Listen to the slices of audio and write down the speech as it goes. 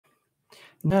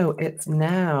No, it's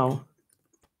now.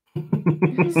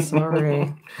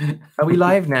 Sorry. Are we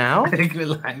live now? I think we're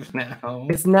live now.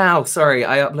 It's now. Sorry,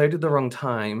 I uploaded the wrong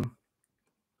time.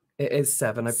 It is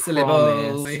 7, I Silly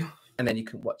promise. boy. And then you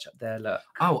can watch up there, look.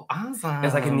 Oh, awesome.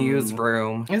 It's like a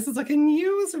newsroom. This is like a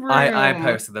newsroom. I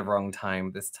posted the wrong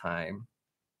time this time.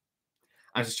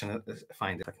 I'm just trying to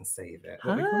find if I can save it.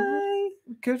 Hi.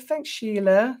 Good, thanks,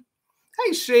 Sheila.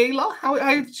 Hey, Sheila.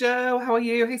 Hi, Joe. How are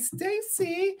you? Hey,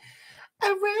 Stacey.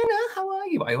 Arena, how are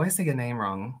you? I always say your name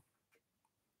wrong.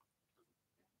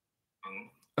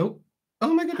 Oh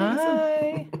my goodness.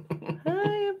 Hi.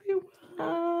 Hi,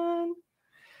 everyone.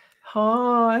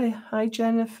 Hi,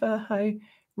 Jennifer. Hi,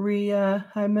 Ria.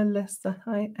 Hi, Melissa.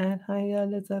 Hi, Anne. Hi,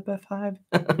 Elizabeth. Hi.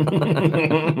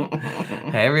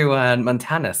 Hey, everyone.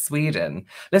 Montana, Sweden.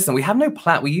 Listen, we have no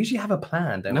plan. We usually have a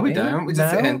plan, don't we? No, we don't. We just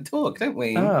sit here and talk, don't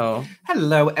we? Oh.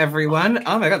 Hello, everyone.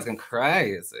 Oh my God, it's going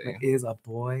crazy. It is a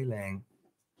boiling.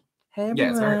 Hey, everyone. Yeah,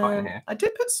 it's very hot in here. I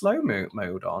did put slow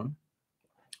mode on.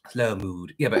 Slow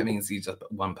mood. Yeah, but it means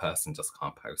one person just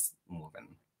can't post more than.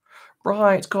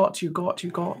 Right, got you.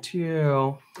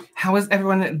 How is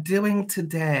everyone doing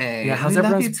today? Yeah, how's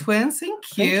everyone? everyone? Love you, twins.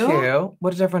 Thank you. Thank you.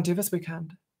 What did everyone do this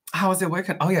weekend? How was it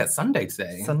working? Oh yeah, it's Sunday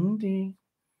today. Sunday.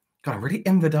 God, I'm really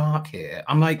in the dark here.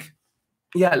 I'm like,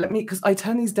 yeah, because I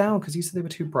turned these down because you said they were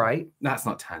too bright. That's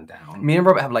not turned down. Me and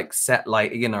Robert have like set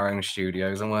lighting in our own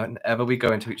studios, and whenever we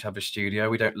go into each other's studio,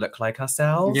 we don't look like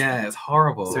ourselves. Yeah, it's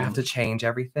horrible. So we have to change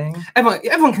everything.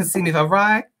 Everyone can see me though,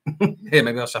 right? Here,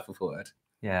 maybe I'll shuffle forward.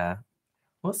 Yeah.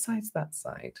 What side's that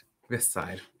side? This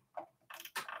side.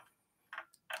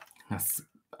 That's,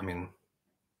 I mean,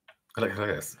 look at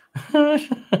this.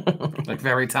 Like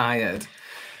very tired.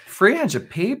 300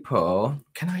 people.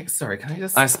 Can I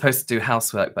just... I'm supposed to do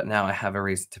housework, but now I have a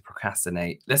reason to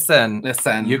procrastinate. Listen.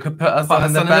 You could put us on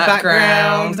in the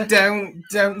background.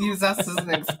 Don't use us as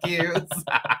an excuse.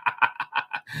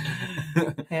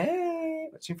 Hey,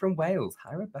 watching from Wales.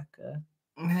 Hi, Rebecca.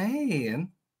 Hey.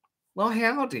 Well,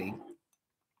 howdy.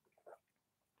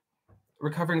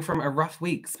 Recovering from a rough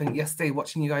week. Spent yesterday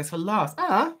watching you guys for laughs.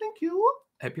 Thank you.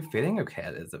 Hope you're feeling okay,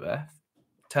 Elizabeth.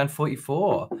 Turned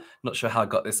 44. Not sure how I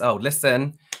got this old.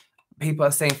 Listen, people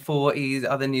are saying 40s,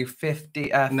 other new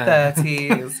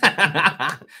 30s.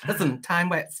 Listen, time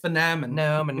waits for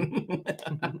phenomenal.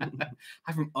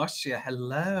 I'm from Austria.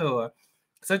 Hello.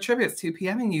 So trivia, it's 2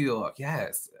 p.m. in New York.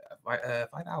 Yes, 5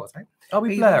 hours, right? Are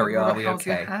we blurry? Are we how's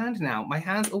okay? Your hand now? My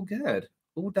hand's all good.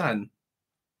 All done.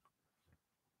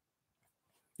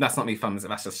 That's not me thumbs.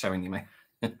 That's just showing you my...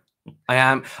 I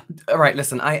am. All right,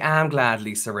 listen, I am glad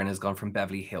Lisa Rinna's gone from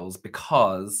Beverly Hills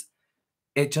because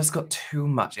it just got too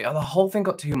much. The whole thing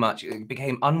got too much. It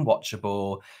became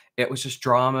unwatchable. It was just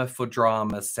drama for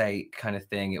drama's sake kind of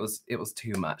thing. It was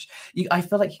too much. I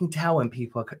feel like you can tell when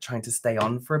people are trying to stay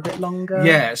on for a bit longer.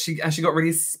 Yeah, she got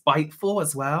really spiteful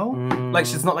as well. Like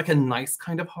she's not like a nice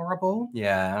kind of horrible.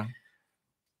 Yeah.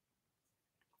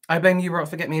 I blame you, Rock,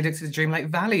 for getting me addicted to Dreamlight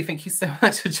Valley. Thank you so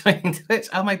much for joining Twitch.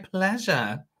 Oh, my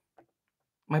pleasure.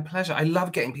 My pleasure. I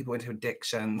love getting people into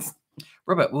addictions.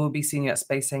 Robert, we'll be seeing you at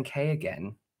Space NK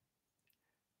again.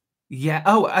 Yeah.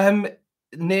 Oh,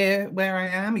 near where I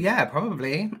am? Yeah,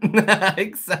 probably. I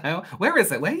think so. Where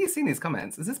is it? Where are you seeing these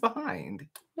comments? Is this behind?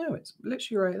 No, it's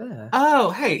literally right there. Oh,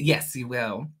 hey. Yes, you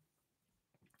will.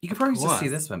 You can probably just see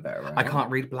this one better, right? I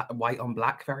can't read white on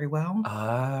black very well.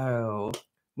 Oh.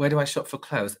 Where do I shop for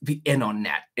clothes? The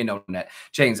internet.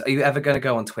 James, are you ever going to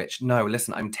go on Twitch? No,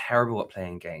 listen, I'm terrible at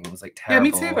playing games. Like, terrible.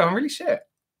 Yeah, me too, but I'm really shit.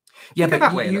 Yeah,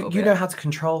 but you know how to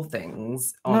control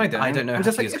things. No, I don't. I don't know how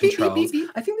to use controls. Beep, beep, beep.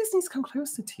 I think this needs to come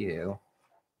closer to you.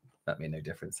 That made no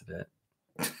difference, did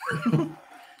it?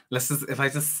 If I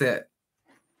just sit.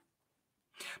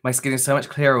 My skin is so much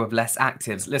clearer with less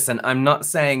actives. Listen, I'm not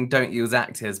saying don't use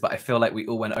actives, but I feel like we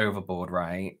all went overboard,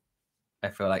 right? I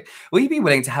feel like, will you be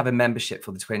willing to have a membership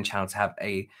for the Twin channel to have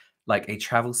a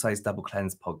travel-sized double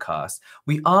cleanse podcast?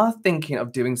 We are thinking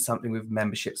of doing something with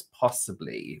memberships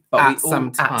possibly, but at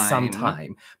some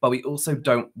time. But we also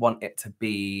don't want it to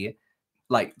be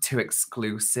like too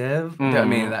exclusive. Do you know what I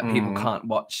mean? That people can't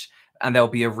watch, and there'll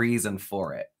be a reason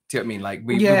for it. Do you know what I mean? Like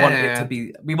we want it to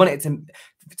be,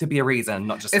 to be a reason,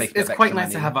 not just make it. It's quite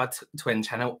nice to have our Twin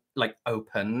channel like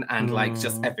open and like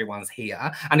just everyone's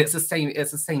here, and it's the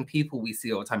same people we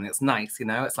see all the time, and it's nice, you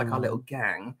know. It's like our little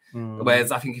gang.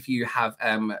 Whereas I think if you have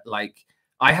like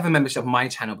I have a membership on my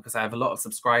channel because I have a lot of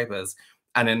subscribers.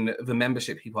 And then the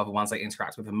membership people are the ones I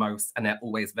interact with the most, and they're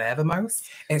always there the most.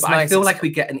 But nice. I feel like we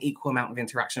get an equal amount of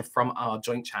interaction from our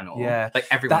joint channel. Yeah, like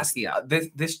everyone's here.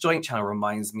 This joint channel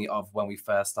reminds me of when we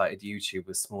first started YouTube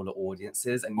with smaller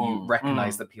audiences, and you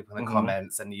recognize the people in the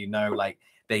comments, and you know, like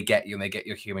they get you and they get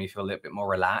your humor, you feel a little bit more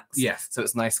relaxed. Yes. So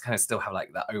it's nice to kind of still have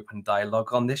like that open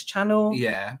dialogue on this channel.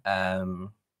 Yeah.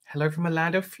 Um, Hello from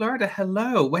Orlando, Florida.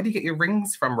 Hello. Where do you get your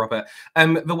rings from, Robert?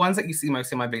 The ones that you see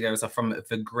most in my videos are from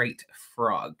The Great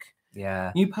Frog.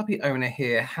 yeah. New puppy owner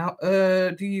here. How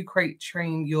do you crate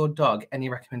train your dog? Any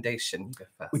recommendation? You go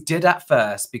first. We did at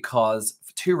first because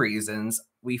for 2 reasons.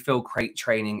 We feel crate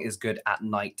training is good at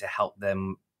night to help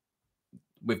them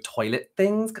with toilet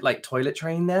things, like toilet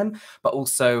train them, but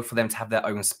also for them to have their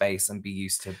own space and be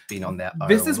used to being on their own.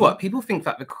 This is what people think,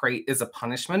 that the crate is a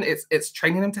punishment. It's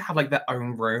training them to have like their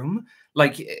own room.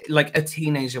 Like a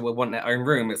teenager would want their own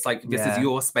room. It's like, this is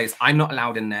your space. I'm not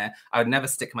allowed in there. I would never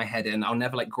stick my head in. I'll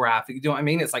never like grab. You know what I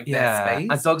mean? It's like their space.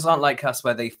 And dogs aren't like us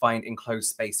where they find enclosed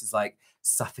spaces like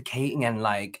suffocating and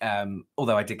like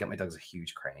although I did get my dogs a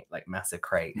huge crate, like massive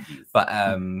crate.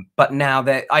 But now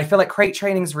that I feel like crate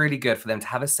training is really good for them to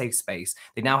have a safe space.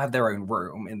 They now have their own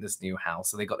room in this new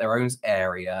house, so they got their own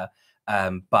area.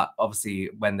 But obviously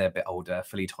when they're a bit older,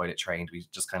 fully toilet trained, we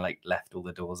just kind of like left all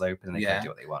the doors open and they can do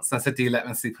what they want. So I said, do you let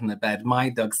them sleep on the bed? My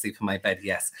dogs sleep on my bed,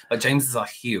 yes. But James's are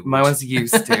huge. My ones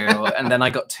used to, and then I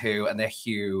got 2 and they're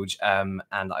huge. And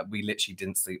we literally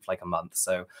didn't sleep for like a month.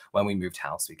 So when we moved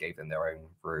house, we gave them their own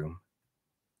room.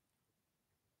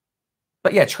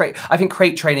 But yeah, I think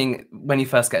crate training when you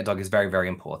first get a dog is very, very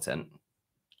important.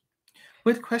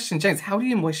 Good question, James. How do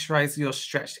you moisturize your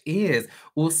stretched ears?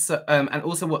 Also, and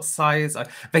also, what size are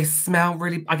they? Smell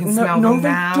really. I can smell them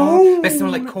now. Don't. They smell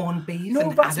like corned beef. No,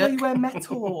 and that's why haddock. you wear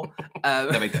metal.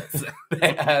 No, they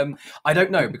don't. I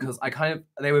don't know because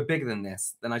they were bigger than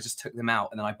this. Then I just took them out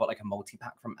and then I bought like a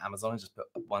multi-pack from Amazon and just put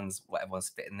whatever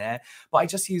ones fit in there. But I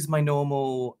just use my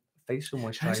normal facial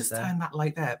moisturizer. Can I just turn that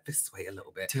light there this way a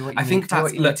little bit? I think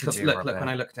that's look when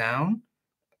I look down.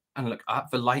 And look up,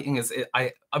 the lighting is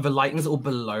the lighting is all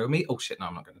below me. Oh shit, no,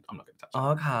 I'm not gonna touch it.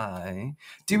 Okay.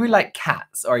 Do we like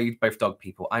cats or are you both dog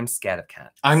people? I'm scared of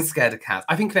cats. I'm scared of cats.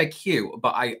 I think they're cute,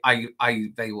 but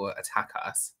they will attack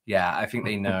us. Yeah, I think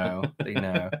they know. They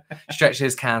know.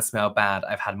 Stretches can smell bad.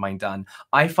 I've had mine done.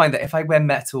 I find that if I wear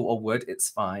metal or wood, it's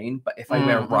fine. But if I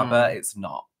wear rubber, it's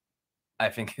not. I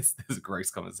think there's a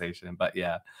gross conversation. But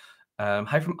yeah.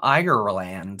 Hi from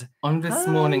Ireland. On this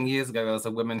morning years ago, there was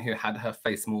a woman who had her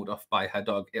face mauled off by her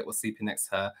dog. It was sleeping next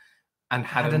to her and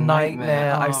had a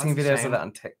nightmare. I've seen videos of that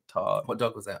on TikTok. What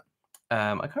dog was it?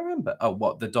 I can't remember. Oh,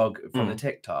 what? The dog from the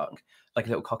TikTok? Like a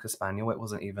little Cocker Spaniel. It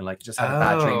wasn't even like, just had a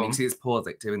bad dream. You can see its paws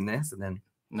like doing this and then...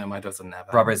 No, my dogs are never.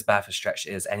 Rubber is bad for stretched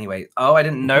ears anyway. Oh, I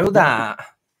didn't know that.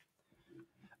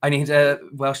 I need a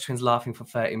Welsh twins laughing for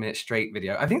 30 minutes straight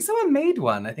video. I think someone made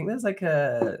one. I think there's like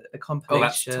a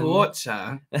compilation. Oh, that's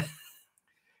torture.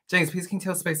 James, please can you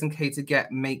tell Space and K to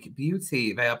get Make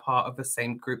Beauty? They are part of the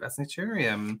same group as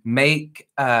Naturium. Make,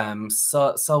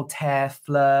 Soltaire,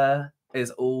 Fleur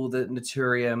is all the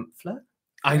Naturium. Fleur?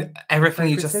 Everything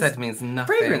you just said means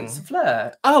nothing. Fragrance,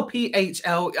 Fleur. Oh,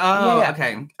 PHL. Oh, yeah.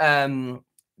 Okay.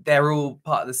 They're all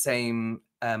part of the same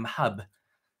hub.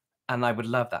 And I would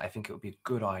love that. I think it would be a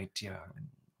good idea.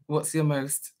 What's your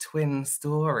most twin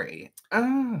story?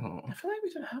 Oh. I feel like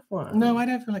we don't have one. No, I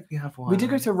don't feel like we have one. We did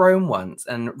go to Rome once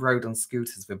and rode on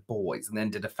scooters with boys and then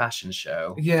did a fashion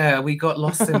show. Yeah, we got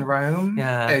lost in Rome.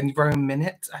 Yeah. In Rome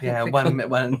Minute.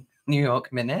 One New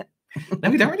York Minute. No,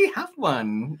 we don't really have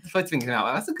one. If I was thinking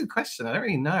about that's a good question. I don't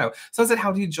really know. So I said,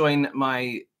 how do you join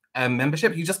my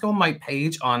membership? You just go on my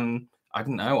page on... I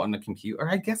don't know, on the computer,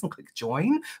 I guess, and click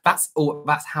join. That's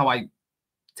how I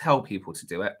tell people to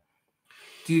do it.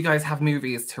 Do you guys have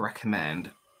movies to recommend?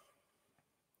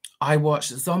 I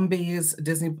watched Zombies, a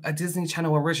Disney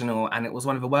Channel original, and it was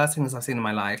one of the worst things I've seen in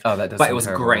my life. Oh, that does. But it was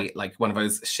great, like one of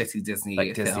those shitty Disney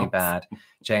like films. Disney bad.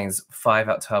 James, 5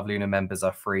 out of 12 Luna members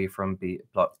are free from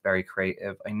Blocked. Very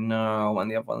creative. I know,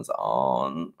 and the other ones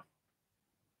aren't.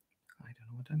 I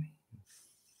don't know what that means.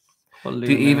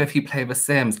 Do either of you play The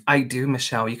Sims? I do,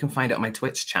 Michelle. You can find it on my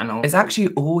Twitch channel. It's actually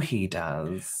all he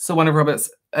does. So one of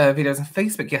Robert's videos on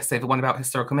Facebook yesterday, the one about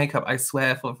historical makeup, I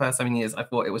swear for the first time in years, I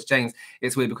thought it was James.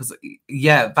 It's weird because,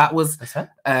 yeah, that was... that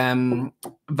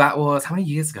was... How many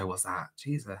years ago was that?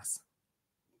 Jesus.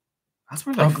 That's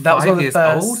really like that 5 years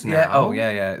old now. Yeah. Oh,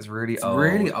 yeah. It's really old.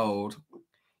 Really old.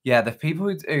 Yeah, the people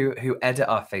who edit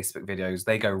our Facebook videos,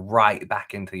 they go right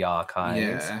back into the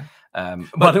archives. Yeah.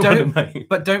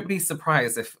 But don't be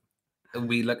surprised if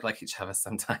we look like each other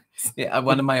sometimes. Yeah,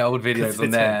 one of my old videos on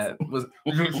there was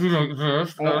this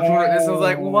was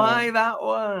like, why that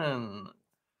one?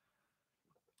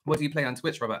 What do you play on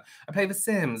Twitch, Robert? I play The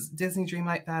Sims, Disney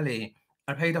Dreamlight Valley.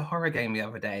 I played a horror game the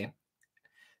other day.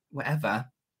 Whatever.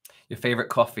 Your favorite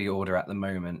coffee order at the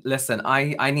moment. Listen,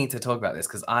 I need to talk about this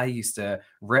because I used to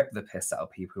rip the piss out of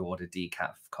people who order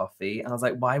decaf coffee. And I was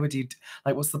like, why would you,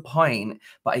 like, what's the point?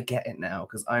 But I get it now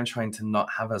because I'm trying to not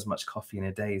have as much coffee in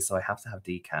a day. So I have to have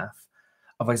decaf.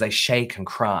 Otherwise I shake and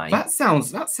cry. That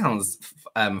sounds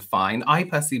fine. I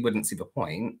personally wouldn't see the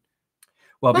point.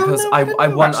 Well, because no, I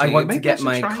want to Maybe I get should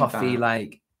my try coffee that.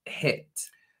 like hit.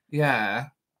 Yeah.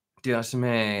 Do you know what I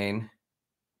mean?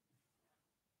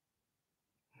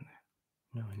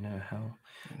 No, how?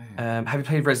 Have you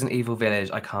played Resident Evil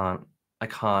Village? I can't.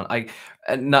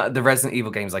 No, the Resident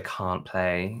Evil games I can't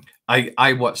play.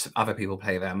 I watch other people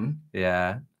play them.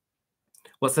 Yeah.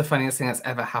 What's the funniest thing that's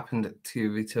ever happened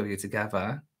to the two of you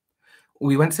together?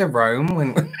 We went to Rome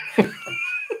when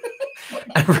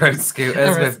And rode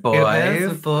scooters with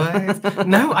boys.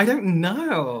 No, I don't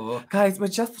know. Guys, we're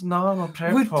just normal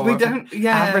people. We don't.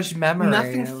 Yeah, average memory.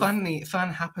 Nothing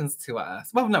fun happens to us.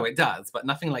 Well, no, it does, but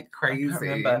nothing like crazy. I can't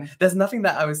remember. There's nothing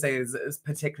that I would say is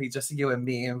particularly just you and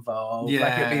me involved. Yeah.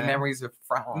 Like it'd be memories with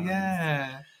friends.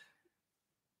 Yeah.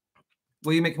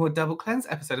 Will you make more double cleanse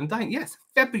episode? I'm dying. Yes,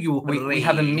 February. We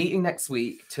have a meeting next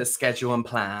week to schedule and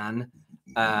plan.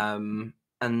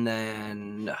 And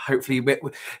then hopefully,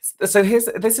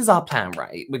 this is our plan,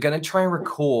 right? We're going to try and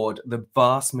record the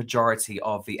vast majority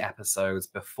of the episodes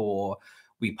before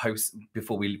we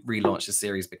relaunch the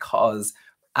series, because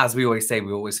as we always say,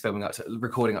 we're always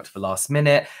recording up to the last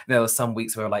minute. There were some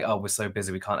weeks where we're like, oh, we're so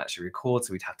busy we can't actually record,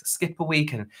 so we'd have to skip a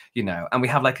week, and and we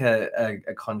have like a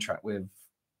contract with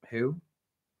who?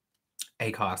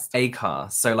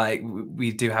 Acast. So like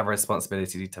we do have a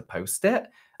responsibility to post it.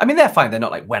 I mean, they're fine. They're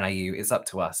not like, when are you? It's up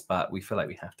to us, but we feel like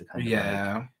we have to kind of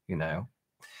yeah.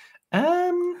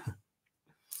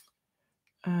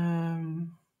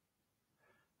 Can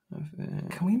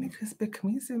we make this big?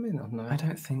 Can we zoom in on that? I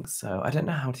don't think so. I don't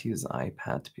know how to use an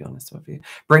iPad, to be honest with you.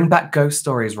 Bring back Ghost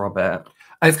Stories, Robert.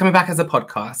 Oh, it's coming back as a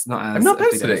podcast, not as. I've not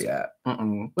posted it yet.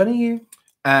 When are you?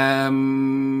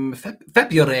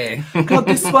 February. God,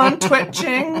 this one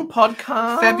twitching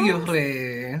podcast.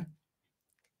 February.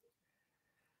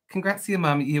 Congrats to your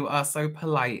mum. You are so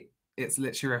polite. It's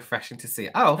literally refreshing to see.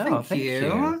 Oh, thank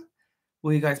you.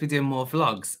 Will you guys be doing more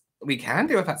vlogs? We can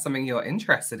do if that's something you're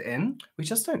interested in. We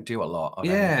just don't do a lot of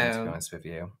anything, to be honest with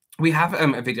you. We have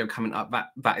a video coming up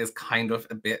that is kind of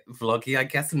a bit vloggy, I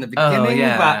guess, in the beginning.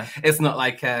 But it's not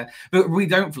like but we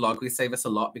don't vlog. We say this a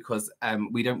lot because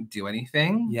we don't do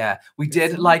anything. Yeah. We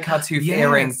did like our tooth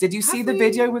earrings. Did you see the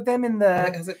video with them in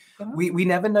the we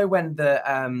never know when the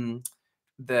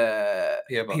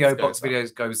PO box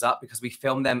videos goes up, because we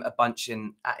film them a bunch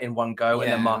in one go,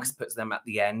 and then Marcus puts them at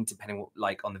the end depending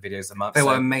on the videos a month. They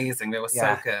were amazing. They were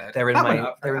so good. They're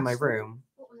in my room.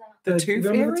 The tooth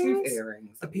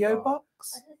earrings? The PO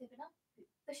box? I don't think they've been up.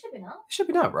 They should have been up. It should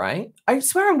be up, right? I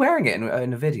swear I'm wearing it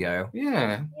in a video. Yeah.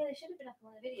 Yeah, they should have been up in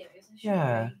one of the videos.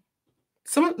 Yeah.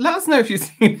 Someone let us know if you've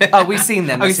seen them. Oh, we've seen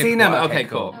them. Oh, you've seen them? Okay,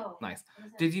 cool. Oh, Nice.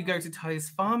 Did you go to Ty's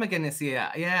farm again this year?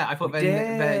 Yeah, I thought We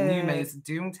their new did. maze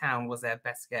Doomtown was their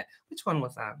best yet. Which one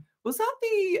was that? Was that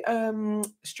the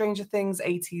Stranger Things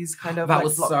 80s kind of That like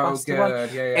was so blockbuster one?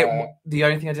 good. Yeah. The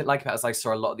only thing I didn't like about it is I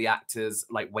saw a lot of the actors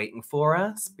like waiting for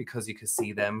us because you could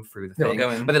see them through the They were thing.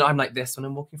 going. But then I'm like this when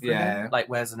I'm walking through Yeah. them. Like,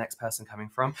 where's the next person coming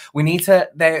from? We need to.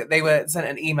 They were sent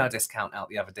an email discount out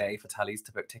the other day for Tully's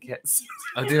to book tickets.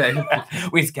 Oh, do they?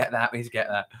 We need to get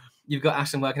that. You've got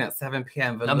Ashton working at 7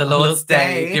 p.m. On the Lord's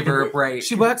Day, give her a break.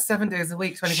 She works 7 days a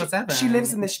week, 24/7. She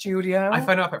lives in the studio. I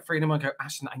phone her up at 3 in the morning and go,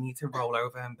 Ashton, I need to roll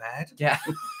over in bed. Yeah.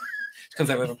 She comes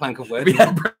over with a plank of wood.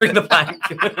 Yeah, bring the plank.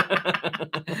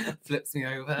 Flips me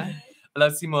over.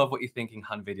 Let's see more of what you're thinking,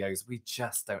 hun videos. We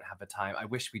just don't have the time. I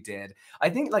wish we did. I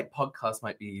think like podcasts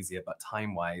might be easier, but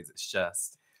time-wise, it's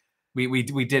just we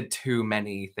did too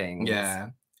many things.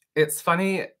 Yeah. It's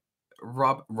funny.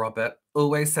 Robert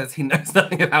always says he knows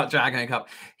nothing about drag makeup.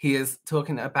 He is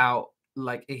talking about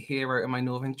like a hero in my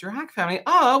northern drag family.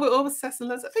 Oh, we're all obsessed with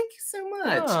Liz. Thank you so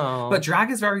much. Oh. But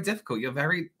drag is very difficult. You're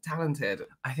very talented.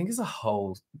 I think it's a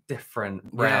whole different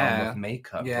realm of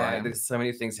makeup, Yeah. right? There's so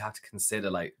many things you have to consider,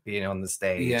 like being on the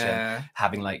stage Yeah. and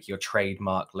having like your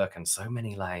trademark look, and so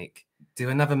many like. Do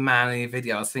another manly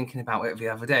video. I was thinking about it the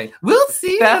other day. We'll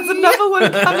see. There's another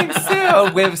one coming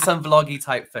soon with some vloggy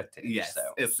type footage. Yes, so.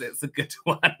 it's a good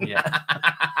one. Yeah.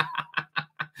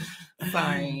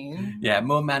 Fine. Yeah,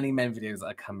 more Manly Men videos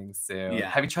are coming soon. Yeah.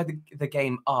 Have you tried the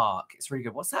game Ark? It's really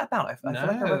good. What's that about? I feel like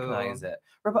I No. recognize it.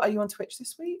 Robert, are you on Twitch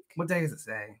this week? What day is it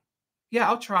today? Yeah,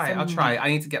 I'll try. I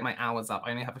need to get my hours up.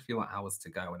 I only have a few more hours to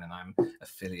go, and then I'm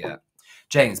affiliate.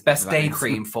 James, best day Right.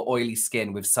 cream for oily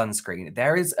skin with sunscreen.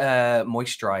 There is a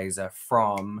moisturizer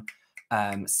from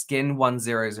Skin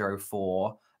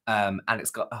 1004. And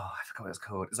it's got, oh, I forgot what it's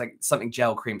called. It's like something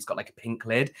gel cream. It's got like a pink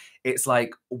lid. It's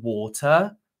like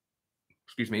water,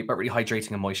 excuse me, but really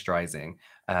hydrating and moisturizing.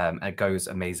 And it goes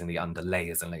amazingly under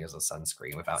layers and layers of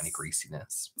sunscreen without any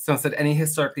greasiness. Someone said, any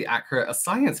historically accurate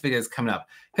science videos coming up?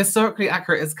 Historically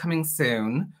accurate is coming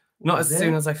soon. Not as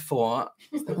soon as I thought.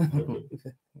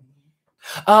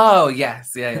 Oh,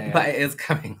 yes. Yeah. But it is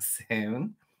coming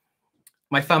soon.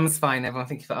 My thumb's fine, everyone.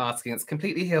 Thank you for asking. It's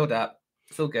completely healed up.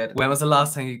 It's all good. When was the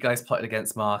last time you guys plotted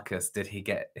against Marcus? Did he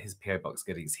get his PO box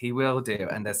goodies? He will do,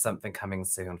 and there's something coming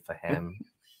soon for him.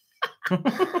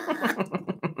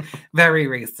 Very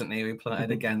recently, we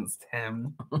plotted against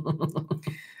him.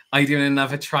 Are you doing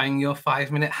another trying your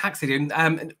 5-minute hacks?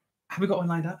 Have we got one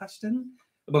lined up, Ashton?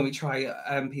 When we try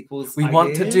people's We ideas?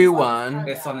 want to do one,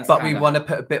 It's on this but we calendar. want to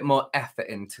put a bit more effort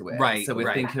into it. Right, So we're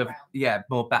right. thinking of,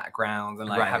 more backgrounds and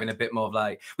like Right. having a bit more of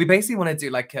like, we basically want to do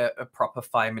like a proper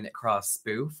 5-minute craft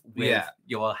spoof with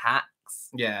your hacks.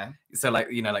 Yeah. So like,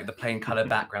 like the plain colored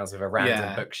backgrounds with a random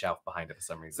Yeah. bookshelf behind it for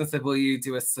some So reason. I said, will you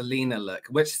do a Selena look?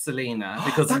 Which Selena?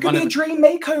 Because that could one be a of dream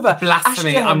makeover.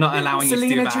 blasphemy. Ashton, I'm not allowing you to do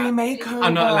Selena that. dream makeover.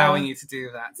 I'm not allowing you to do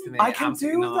that to me. I can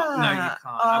Absolutely do not. that. No, you can't.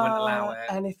 I wouldn't allow it.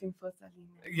 Anything for Selena.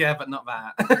 Yeah, but not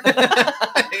that.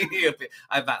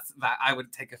 I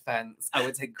would take offense. I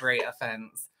would take great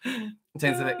offense. In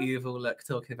terms of an evil look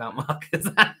talking about Marcus.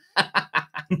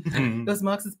 It was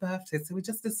Marcus's birthday, so we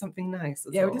just did something nice.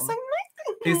 Yeah, we did something nice.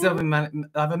 Please do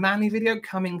have a manly video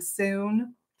coming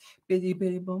soon. Biddy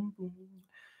biddy boom boom.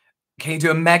 Can you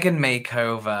do a Megan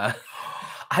makeover?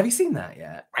 Have you seen that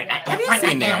yet? Have you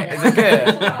seen it? Is it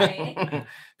good? Right.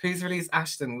 Please release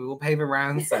Ashton. We will pay the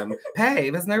ransom. Pay?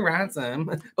 There's no ransom.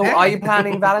 Oh, Pay. are you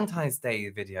planning Valentine's Day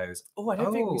videos? Oh, I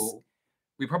don't think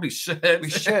we probably should. we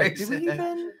should. Do we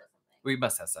even? We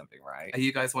must have something, right? Are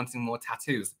you guys wanting more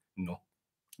tattoos? No.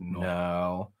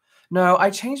 No, I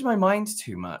changed my mind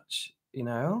too much,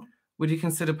 Would you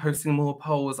consider posting more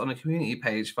polls on a community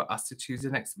page for us to choose the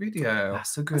next video?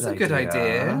 That's a good idea. Good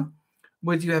idea.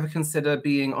 Would you ever consider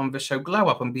being on the show Glow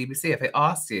Up on BBC if they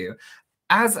asked you?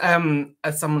 As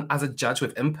a judge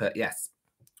with input, yes.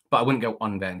 But I wouldn't go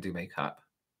on there and do makeup.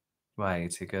 Why, you're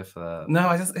too good for that? No,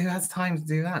 who has time to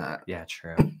do that? Yeah,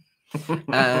 true.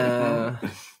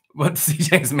 Once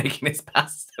CJ's making his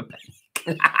pasta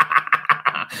bake.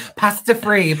 Pasta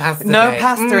free, pasta No bake.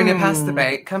 pasta in your pasta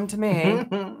bake. Come to me.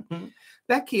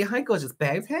 Becky, hi gorgeous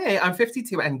babes. Hey, I'm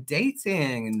 52 and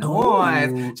dating. Nice.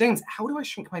 Ooh. James, how do I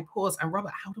shrink my pores? And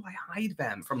Robert, how do I hide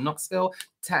them? From Knoxville,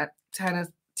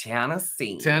 Tennessee.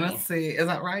 Tennessee. Is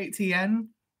that right? TN?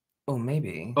 Oh,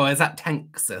 maybe. Or is that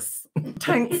Texas?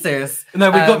 Texas.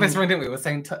 No, we got this wrong, didn't we? We're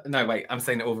saying no. Wait, I'm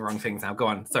saying all the wrong things now. Go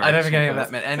on. Sorry. I don't think any of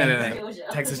that meant anything. Georgia.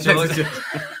 Texas, Texas, Georgia.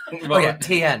 Oh yeah,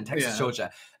 TN, Texas, Yeah.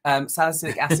 Georgia.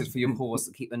 Salicylic acid for your pores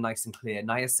to keep them nice and clear.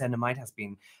 Niacinamide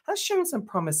has shown some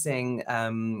promising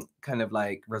kind of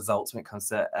like results when it comes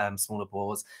to smaller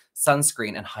pores,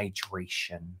 sunscreen, and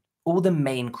hydration. All the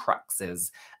main cruxes,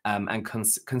 and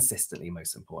consistently,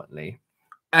 most importantly.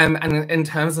 And in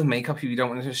terms of makeup, if you don't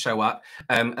want it to show up,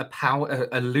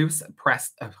 a loose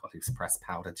pressed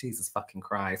powder. Jesus fucking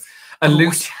Christ! A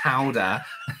loose powder.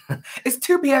 It's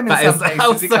 2 p.m. in That some is- places.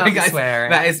 oh, You sorry, can't guys. swear.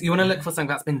 That is, you want to look for something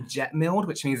that's been jet milled,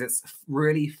 which means it's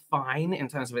really fine in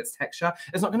terms of its texture.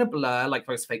 It's not going to blur like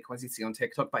those fake ones you see on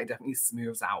TikTok, but it definitely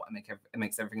smooths out and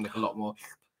makes everything look a lot more.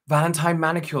 Valentine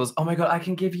manicures. Oh my god, I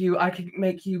can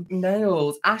make you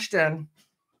nails. Ashton.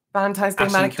 Valentine's Day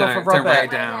Actually, manicure for don't Robert. write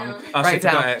it down. Oh, Write she it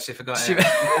forgot down. it. She forgot She-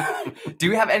 it. Do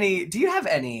you have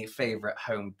any favorite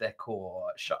home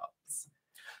decor shops?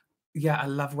 Yeah, I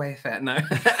love Wayfair. No,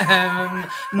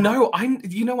 no,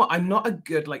 you know what? I'm not a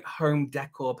good like home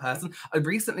decor person.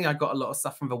 Recently I got a lot of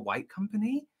stuff from the White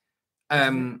Company.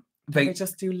 They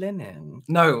just do linen.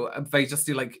 No, they just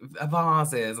do like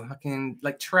vases and fucking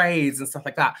like trays and stuff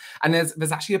like that. And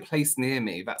there's actually a place near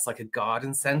me that's like a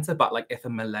garden center, but like if a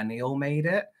millennial made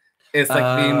it, it's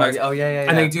like the most. Oh yeah.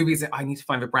 And they do these. I need to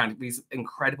find the brand. These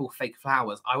incredible fake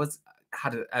flowers. I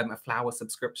had a flower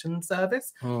subscription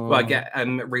service where I get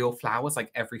real flowers like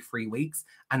every 3 weeks,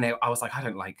 and I was like, I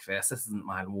don't like this. This isn't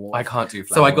my wall. I can't do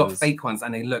flowers. So I got fake ones,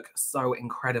 and they look so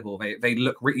incredible. They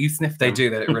look. You sniff them. They do.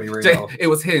 They look really real. It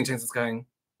was here, and James was going.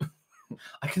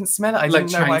 I can smell it. I Like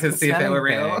didn't know trying I to could see if smell they were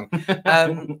real.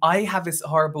 anything. I have this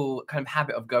horrible kind of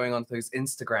habit of going onto those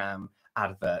Instagram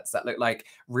adverts that look like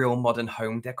real modern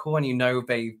home decor, and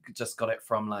they just got it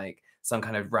from like some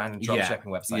kind of random drop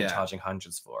shipping website charging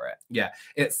hundreds for it. Yeah,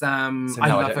 it's I no, I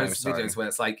love don't know, those sorry. videos where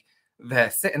it's like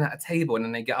they're sitting at a table and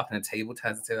then they get up and a table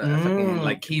turns into a fucking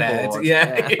like keyboard. bed.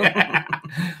 Yeah.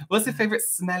 What's your favorite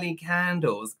smelly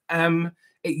candles?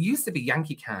 It used to be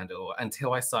Yankee Candle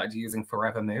until I started using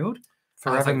Forever Mood.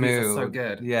 Forever these are Mood. so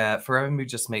good. Yeah, Forever Mood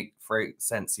just make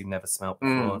fragrance you've never smelled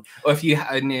before. Or if you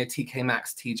are near TK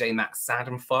Maxx, TJ Maxx, Sand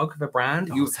and Fog, the brand,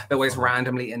 they're always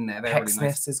randomly in there. They're really nice.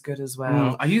 Pecksniffs is good as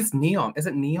well. I used Neon. Is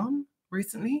it Neon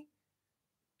recently?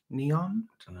 Neon?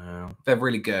 I don't know. They're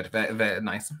really good. They're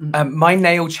nice. My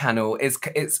nail channel it's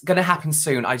gonna happen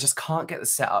soon. I just can't get the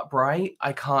setup right.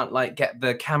 I can't like get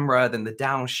the camera, then the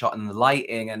down shot and the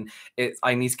lighting, and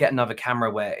I need to get another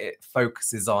camera where it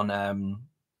focuses on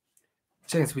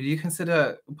James, would you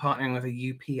consider partnering with a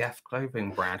UPF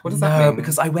clothing brand? What does that No, mean?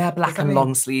 because I wear black and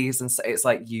long sleeves, and so it's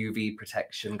like UV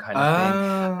protection kind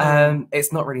of thing.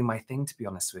 It's not really my thing, to be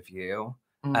honest with you.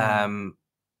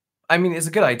 I mean, it's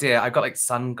a good idea. I've got like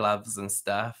sun gloves and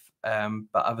stuff,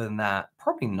 but other than that,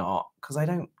 probably not, because I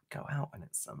don't go out when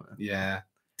it's summer. Yeah.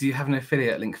 Do you have an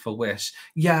affiliate link for Wish?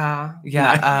 Yeah.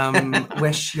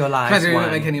 Wish your life. Because I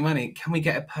don't make any money. Can we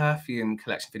get a perfume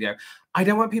collection video? I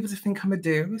don't want people to think I'm a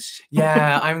douche.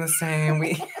 Yeah, I'm the same.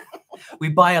 We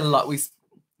buy a lot. We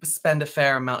spend a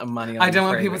fair amount of money on I don't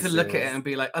want people to look at it and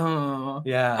be like, oh.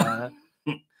 Yeah.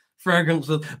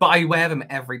 Fragrances. But I wear them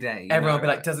every day. Everyone will be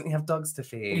like, doesn't he have dogs to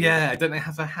feed? Yeah, don't they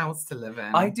have a house to live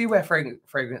in? I do wear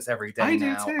fragrance every day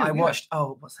now. do too. I watched,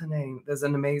 what's her name? There's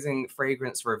an amazing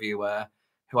fragrance reviewer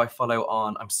who I follow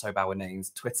on, I'm so bad with names,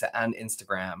 Twitter and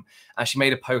Instagram. And she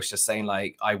made a post just saying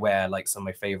like, I wear like some of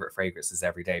my favorite fragrances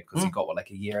every day because you got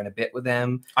like a year and a bit with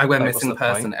them. I wear like, Missing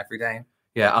Person every day.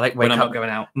 Yeah, I like when wake I'm up, not going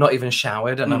out. not even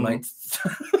showered, and I'm like...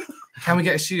 Can we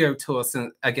get a studio tour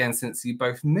since you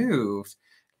both moved?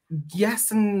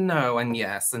 Yes and no, and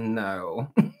yes and no.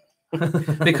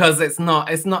 Because it's not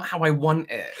how I want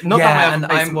it. Not that my other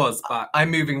place was, but I'm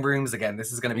moving rooms again.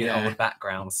 This is going to be an old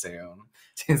background soon.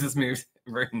 James has moved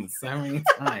rooms so many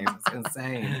times. It's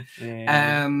insane.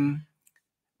 Yeah.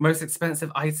 Most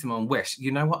expensive item on Wish.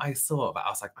 You know what I saw? But I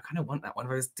was like, I kind of want that, one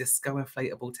of those disco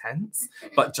inflatable tents,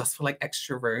 but just for like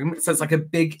extra room. So it's like a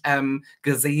big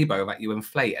gazebo that you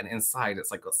inflate, and inside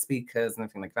it's like got speakers and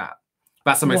everything like that.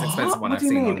 That's the most expensive one I've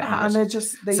seen. And they're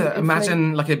just so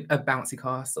imagine like a bouncy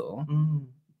castle,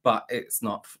 but it's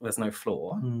not. There's no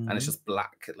floor, and it's just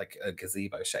black, like a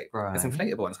gazebo shape. Right. It's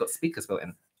inflatable and it's got speakers built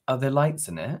in. Are there lights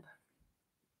in it?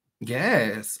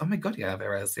 Yes. Oh my god, yeah,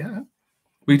 there is. Yeah.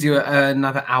 We do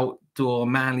another outdoor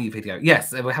manly video.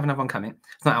 Yes, we have another one coming.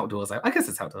 It's not outdoors though. I guess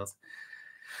it's outdoors.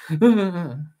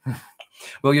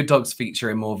 Will your dogs feature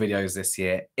in more videos this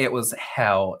year? It was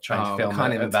hell trying to film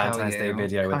a Valentine's Day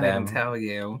video with them. I can't tell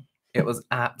you. It was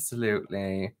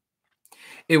absolutely...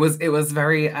 It was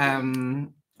very...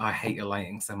 I hate your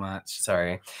lighting so much.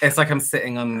 Sorry. It's like I'm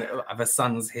sitting on... The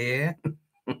sun's here.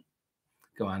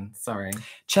 Go on, sorry.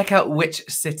 Check out Witch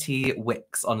City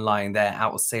Wicks online. They're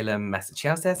out of Salem,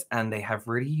 Massachusetts, and they have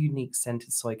really unique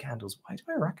scented soy candles. Why do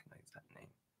I recognize that name?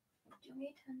 Do you want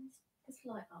me to turn this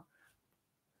light up?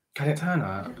 Can it turn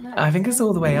up? I think it's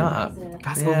all the way up.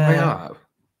 That's all the way up.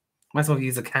 Might as well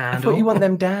use a candle. I thought you want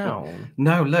them down.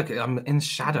 No, look, I'm in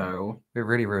shadow. We're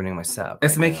really ruining my setup.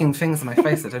 It's making things on my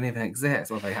face that don't even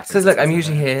exist. Well, they have. Because look, I'm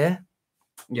usually here.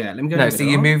 Yeah, let me go. No, so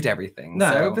you moved everything.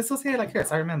 No, so. this was here like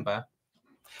this. I remember.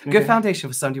 Good foundation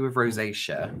for somebody with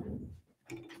rosacea.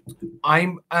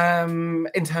 I'm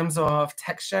in terms of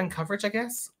texture and coverage, I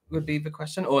guess would be the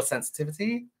question, or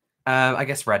sensitivity. I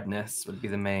guess redness would be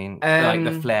the main, like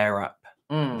the flare up,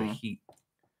 the heat.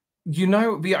 You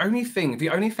know, the only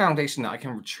foundation that I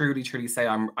can truly say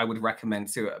I would recommend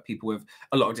to people with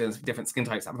a lot of different skin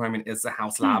types at the moment is the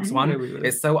House Labs one.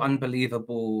 It's so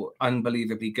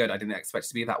unbelievably good. I didn't expect it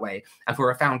to be that way. And for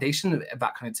a foundation of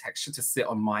that kind of texture to sit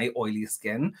on my oily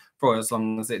skin for as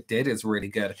long as it did is really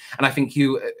good. And I think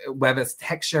where there's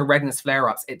texture, redness,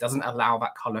 flare-ups, it doesn't allow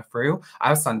that color through. I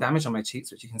have sun damage on my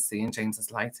cheeks, which you can see in James's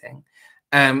lighting.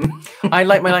 I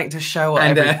like my light to show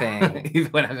everything.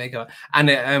 Even when I make it,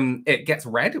 and it gets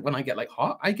red when I get like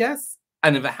hot, I guess.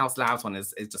 And then the House Labs one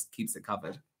it just keeps it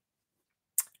covered.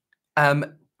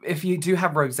 If you do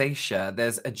have rosacea,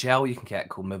 there's a gel you can get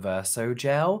called Maverso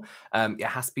gel. It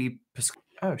has to be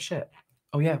oh shit.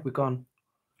 Oh yeah, we're gone.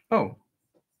 Oh.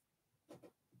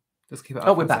 Just keep it up.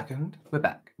 Oh, we're back. We're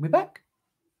back. We're back.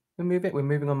 We're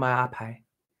moving on my iPad.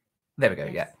 There we go.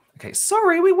 Yeah. Okay,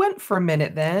 sorry, we went for a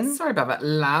minute then. Sorry about that,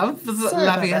 love.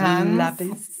 Lovey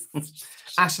hands.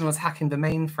 Ashton was hacking the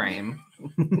mainframe.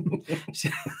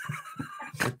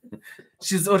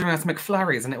 She was ordering us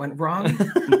McFlurries and it went wrong.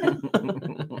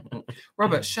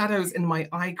 Robert, shadows in my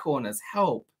eye corners.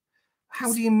 Help.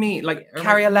 How do you mean? Like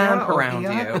carry a lamp around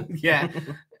you. Yeah.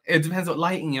 It depends what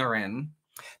lighting you're in.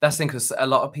 That's the thing, because a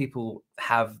lot of people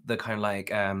have the kind of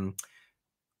like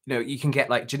you know, you can get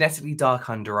like genetically dark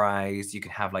under eyes, you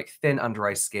can have like thin under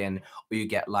eye skin, or you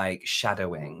get like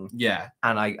shadowing. Yeah.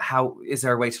 And like, how is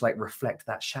there a way to like reflect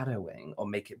that shadowing or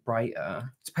make it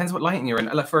brighter? Depends what lighting you're in.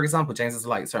 Like, for example, James's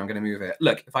light. Sorry, I'm going to move it.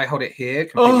 Look, if I hold it here,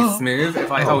 completely smooth.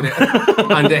 If I hold it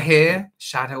under here,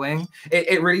 shadowing.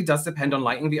 It really does depend on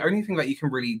lighting. The only thing that you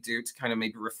can really do to kind of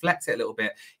maybe reflect it a little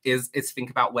bit is think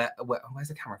about where's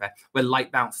the camera there? Where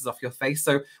light bounces off your face.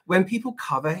 So when people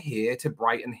cover here to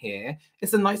brighten here,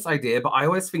 it's a nice idea, but I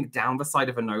always think down the side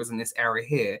of a nose in this area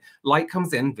here, light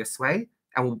comes in this way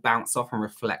and will bounce off and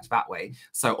reflect that way.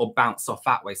 So, or bounce off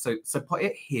that way. So put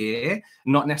it here,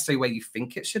 not necessarily where you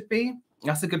think it should be.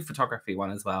 That's a good photography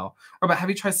one as well. Robert, have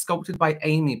you tried Sculpted by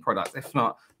Amy products? If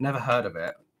not, never heard of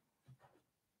it.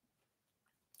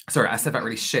 Sorry, I said that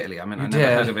really shittily. I mean, I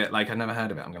never heard of it. Like, I never heard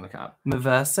of it. I'm going to look it up.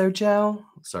 Maverso gel?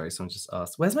 Sorry, someone just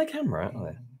asked. Where's my camera?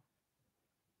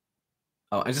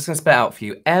 Oh, I'm just going to spell it out for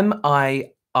you.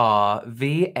 MIRVASO.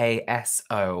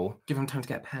 Give them time to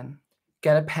get a pen.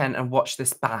 Get a pen and watch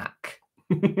this back.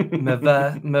 Maverso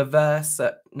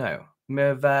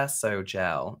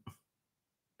gel.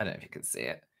 I don't know if you can see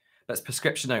it. But it's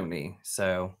prescription only.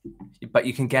 So, but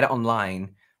you can get it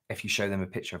online if you show them a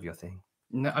picture of your thing.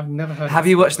 No, I've never heard. Have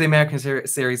you watched the American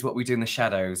series What We Do in the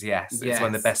Shadows? Yes, it's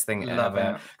one of the best things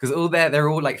ever. Because they're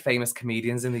all like famous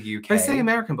comedians in the UK. They say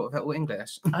American, but they're all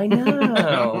English. I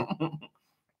know.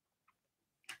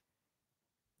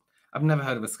 I've never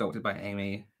heard of a Sculpted by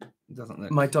Amy. It doesn't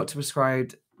look. My doctor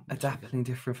prescribed adapalene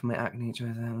different from my acne.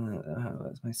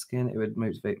 That's my skin. It would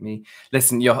motivate me.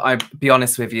 Listen, I'll be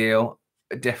honest with you.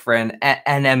 Different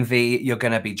NMV. You're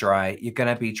gonna be dry. You're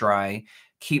gonna be dry.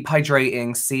 Keep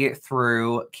hydrating. See it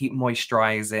through. Keep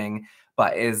moisturizing.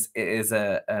 But it is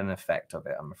an effect of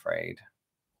it, I'm afraid.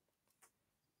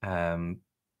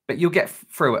 But you'll get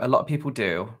through it. A lot of people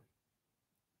do.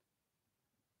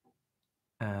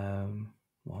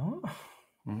 What?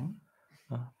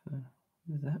 What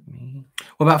does that mean?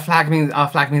 What about Flag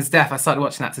Means Death? I started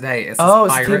watching that today. It's it's a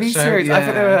pirate TV show. series. Yeah. I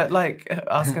thought they were like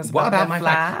asking us what about my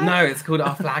flag? No, it's called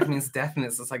Our Flag Means Death, and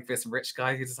it's just like this rich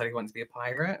guy who decided he wanted to be a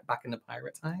pirate back in the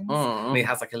pirate times. And he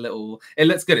has like a little. It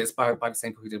looks good. It's by the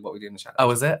same people who did What We Do in the Shadows. Oh,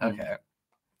 is it? Okay.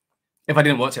 If I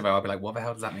didn't watch it, though, I'd be like, what the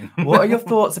hell does that mean? What are your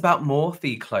thoughts about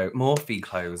Morphe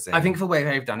clothing? I think the way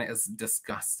they've done it is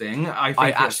disgusting. I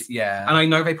think yeah. And I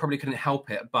know they probably couldn't help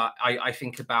it, but I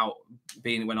think about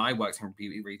being when I worked in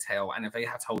beauty retail, and if they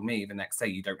had told me the next day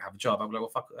you don't have a job, I'd be like, well,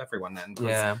 fuck everyone then.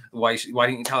 Yeah. Why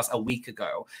didn't you tell us a week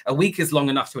ago? A week is long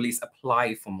enough to at least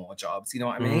apply for more jobs. You know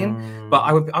what I mean? But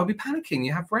I would be panicking.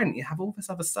 You have rent. You have all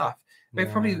this other stuff. They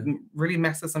probably really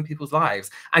mess with some people's lives.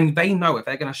 And they know if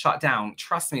they're going to shut down,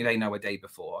 trust me, they know a day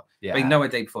before. Yeah. They know a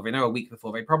day before. They know a week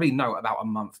before. They probably know about a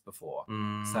month before.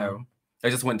 So they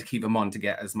just wanted to keep them on to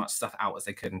get as much stuff out as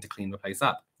they could and to clean the place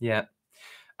up. Yeah.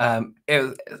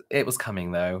 It was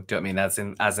coming though. Do you know what I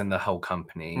mean? As in the whole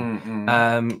company.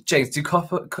 James, do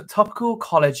topical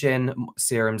collagen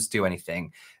serums do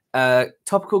anything?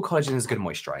 Topical collagen is a good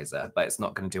moisturizer, but it's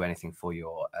not going to do anything for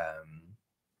your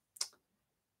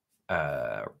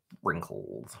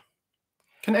wrinkles.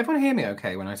 Can everyone hear me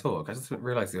okay when I talk? I just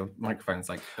realized your microphone's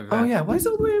like over there. Oh yeah, why is it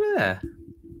all the way over there?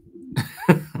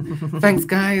 Thanks,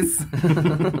 guys.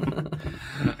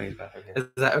 Is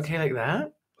that okay like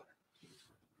that?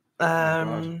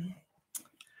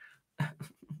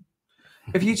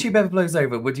 If YouTube ever blows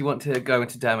over, would you want to go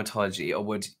into dermatology, or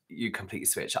would you completely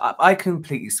switch up? I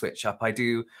completely switch up.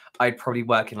 I'd probably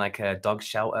work in like a dog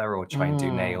shelter or try and do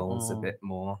nails a bit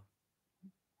more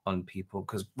on people,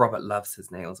 because Robert loves his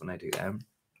nails when I do them.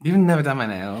 You've never done my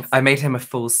nails. I made him a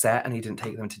full set and he didn't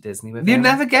take them to Disney with him. You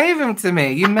never gave them to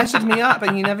me. You measured me up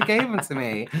and you never gave them to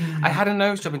me. I had a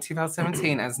nose job in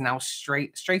 2017 as now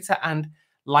straighter and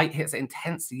light hits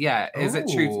intensity. Yeah. Is it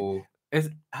true? Is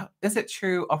it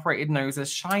true operated noses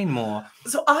shine more?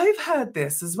 So I've heard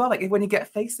this as well. Like when you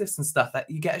get facelifts and stuff, that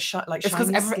you get a shine. Like it's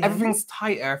because everything's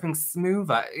tighter, everything's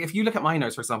smoother. If you look at my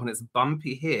nose, for example, and it's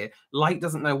bumpy here, light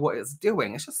doesn't know what it's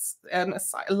doing. It's just a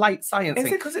light science. Is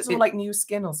it because it's all like new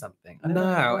skin or something?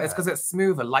 No, it's because it's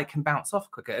smoother. Light can bounce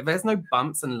off quicker. If there's no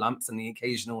bumps and lumps and the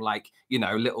occasional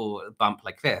little bump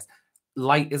like this,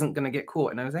 light isn't going to get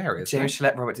caught in those areas. James should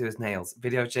let Robert do his nails.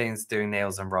 Video of James doing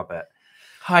nails on Robert.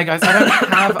 Hi guys, I don't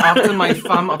have, after my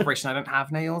thumb operation, I don't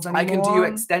have nails anymore. I can do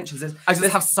extensions. I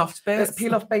just have soft bits. There's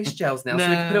peel off base gels now, so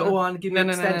we can put it all on, give you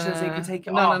extensions, so you can take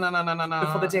it off. No.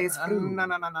 Before the day is through.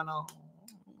 No.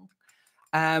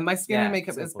 My skin Yeah, and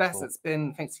makeup is simple best. talk. It's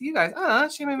been thanks to you guys. Ah,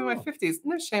 shame I'm in my 50s.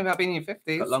 No shame about being in your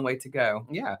 50s. Got a long way to go.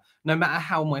 Yeah. No matter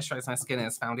how moisturized my skin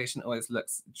is, foundation always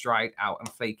looks dried out and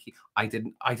flaky. I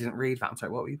didn't read that. I'm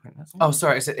sorry, what were you putting that? Oh,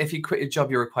 sorry. I said if you quit your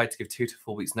job, you're required to give 2 to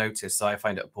 4 weeks notice. So I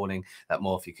find it appalling that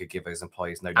more if you could give those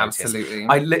employees no notice. Absolutely.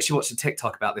 I literally watched a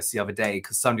TikTok about this the other day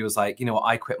because somebody was like, you know what,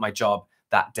 I quit my job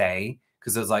that day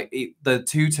because it was like the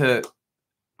 2 to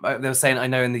they were saying, I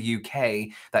know in the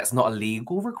UK that's not a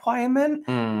legal requirement.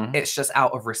 It's just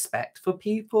out of respect for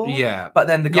people. Yeah. But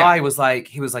then the guy was like,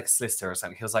 he was like a solicitor or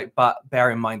something. He was like, but bear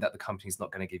in mind that the company's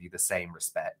not going to give you the same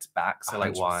respect back. So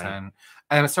like, why?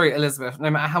 Sorry, Elizabeth.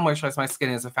 No matter how moisturized my skin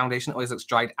is, the foundation always looks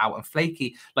dried out and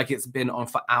flaky, like it's been on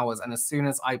for hours. And as soon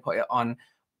as I put it on,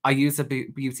 I use a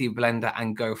beauty blender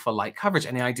and go for light coverage.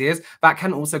 Any ideas? That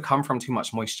can also come from too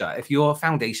much moisture. If your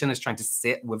foundation is trying to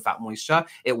sit with that moisture,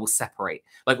 it will separate,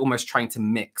 like almost trying to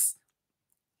mix.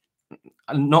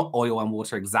 Not oil and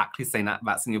water exactly, saying that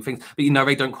that's in your things, but you know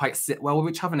they don't quite sit well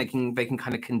with each other, and they can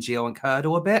kind of congeal and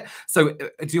curdle a bit. So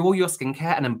do all your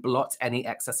skincare and then blot any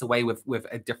excess away with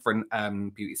a different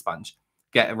beauty sponge.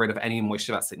 Get rid of any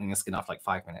moisture that's sitting in your skin after like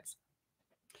 5 minutes.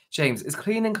 James, is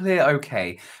Clean and Clear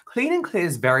okay? Clean and Clear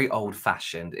is very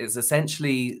old-fashioned. It's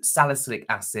essentially salicylic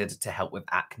acid to help with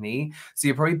acne. So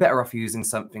you're probably better off using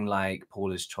something like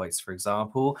Paula's Choice, for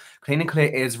example. Clean and Clear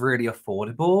is really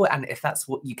affordable. And if that's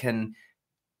what you can,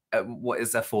 what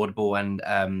is affordable and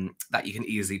that you can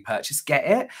easily purchase, get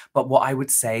it. But what I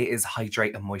would say is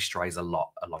hydrate and moisturize a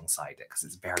lot alongside it because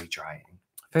it's very drying.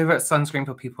 Favorite sunscreen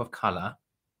for people of color?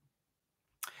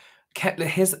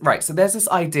 Right, so there's this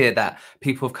idea that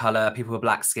people of color, people with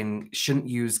black skin shouldn't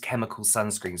use chemical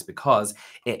sunscreens because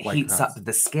it heats up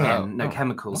the skin.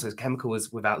 Chemicals. So chemical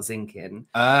is without zinc in.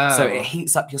 So it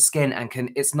heats up your skin and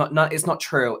it's not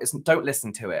true. Don't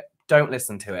listen to it. Don't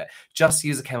listen to it. Just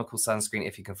use a chemical sunscreen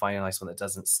if you can find a nice one that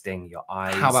doesn't sting your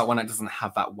eyes. How about one that doesn't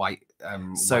have that white?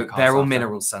 So they're all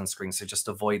mineral sunscreens, so just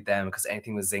avoid them because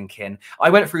anything with zinc in. I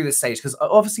went through this stage because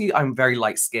obviously I'm very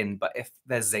light skinned, but if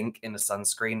there's zinc in the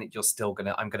sunscreen,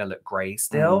 I'm gonna look grey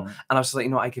still. And I was just like, you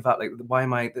know what, I give up. Like, why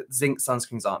am I? Zinc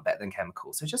sunscreens aren't better than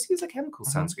chemicals, so just use a chemical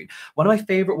sunscreen. One of my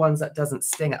favorite ones that doesn't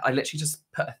sting. I literally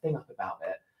just put a thing up about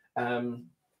it.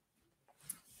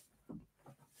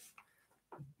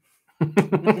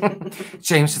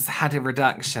 James just had a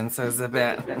reduction, so it's a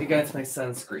bit. Let me go into my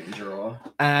sunscreen drawer.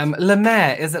 La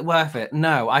Mer, is it worth it?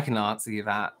 No, I can answer you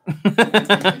that.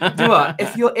 Do what?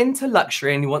 If you're into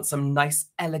luxury and you want some nice,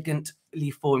 elegantly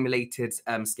formulated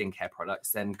skincare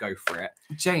products, then go for it.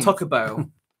 James. Tokubo.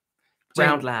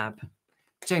 Round Lab.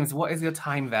 James, what is your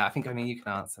time there? I think only you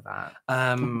can answer that.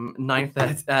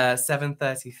 9:30,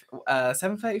 7:30,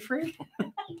 7:33.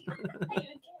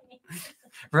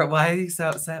 Why are you so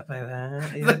upset by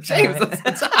that? James, that's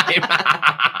the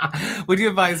time. Would you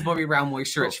advise Bobbi Brown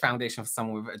Moisture Rich Foundation for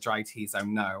someone with a dry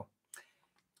T-zone? No.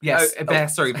 Yes.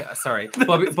 Sorry.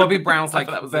 Bobbi Brown's like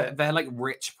they're like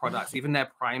rich products. Even their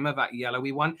primer, that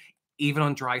yellowy one, even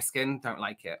on dry skin, don't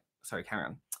like it. Sorry, carry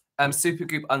on.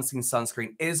 Supergoop Unseen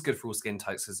Sunscreen is good for all skin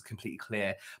types because it's completely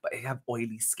clear. But if you have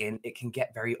oily skin, it can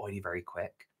get very oily very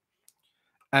quick.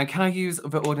 Can I use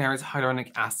The Ordinary's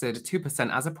hyaluronic acid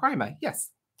 2% as a primer?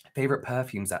 Yes. Favorite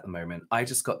perfumes at the moment? I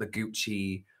just got the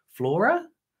Gucci Flora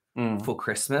for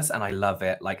Christmas, and I love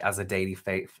it, like as a daily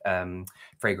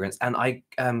fragrance. And I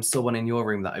saw one in your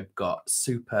room that I've got,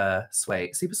 Super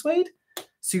Suede. From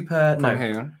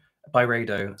who?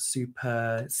 Byredo,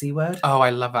 Super C Word. Oh, I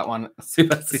love that one.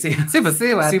 Super C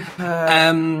Word.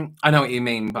 I know what you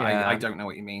mean, but yeah. I don't know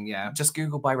what you mean. Yeah, just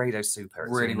Google Byredo Super.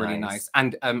 It's really nice.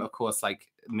 And of course, like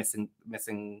missing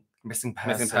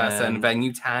person. Their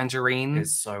new Tangerine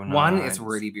is so nice. One is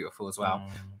really beautiful as well.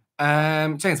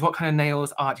 James, what kind of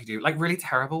nails art do you do? Like really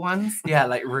terrible ones? Yeah,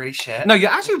 like really shit. No, you're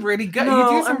actually really good.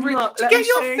 No, you do some really.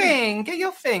 Get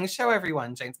your thing. Show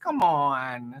everyone, James. Come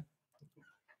on.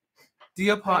 Do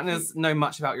your partners know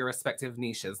much about your respective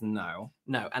niches? No.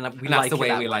 And that's the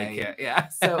way we like it. Yeah.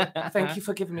 So thank you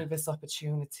for giving me this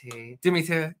opportunity. Do me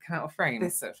to come out of frame.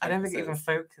 I don't think it even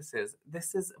focuses.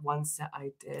 This is one set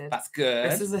I did. That's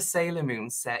good. This is a Sailor Moon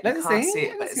set. Let's you can't see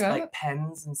it, but it's like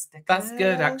pens and stickers. That's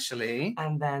good, actually.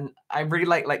 And then I really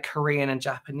like Korean and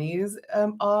Japanese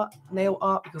nail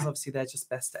art because obviously they're just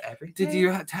best at everything. Do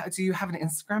you have an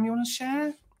Instagram you want to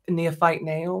share? Neophyte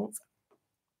Nails.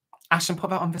 Ashton, put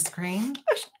that on the screen.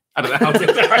 I don't know how to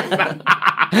direct that.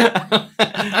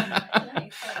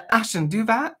 Ashton, do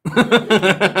that.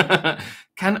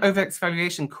 Can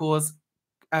over-exfoliation cause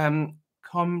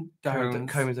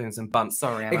comedones and bumps?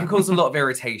 Sorry, Emma. It can cause a lot of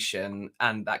irritation,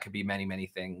 and that could be many, many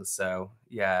things. So,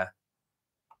 yeah.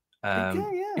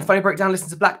 If I break down, listen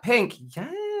to Blackpink.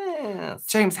 Yes.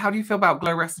 James, how do you feel about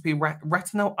Glow Recipe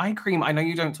retinol eye cream? I know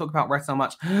you don't talk about retinol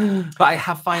much, but I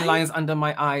have fine lines under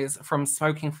my eyes from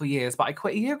smoking for years. But I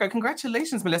quit a year ago.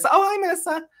 Congratulations, Melissa. Oh, hi,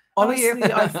 Melissa. How are you?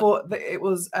 Honestly, I thought that it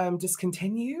was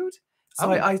discontinued. So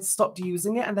Oh. I stopped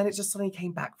using it and then it just suddenly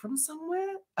came back from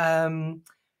somewhere.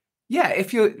 Yeah,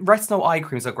 if your retinol eye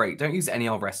creams are great. Don't use any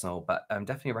old retinol, but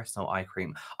definitely a retinol eye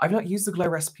cream. I've not used the Glow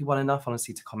Recipe one enough,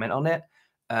 honestly, to comment on it.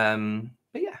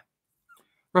 But yeah.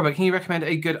 Robert, can you recommend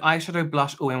a good eyeshadow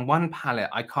blush all in one palette?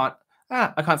 I can't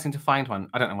seem to find one.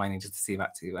 I don't know why I needed to see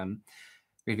that to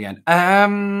Vivienne.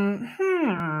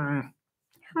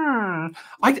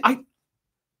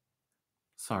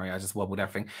 Sorry, I just wobbled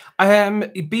everything.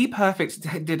 Be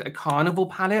Perfect did a carnival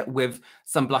palette with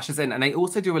some blushes in, and they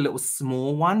also do a little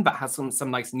small one that has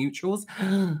some nice neutrals.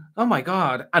 Oh my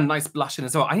god, and nice blushing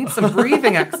as well. I need some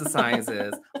breathing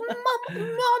exercises.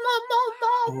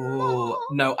 Oh,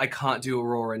 no, I can't do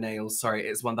Aurora nails. Sorry,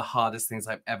 it's one of the hardest things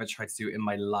I've ever tried to do in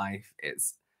my life.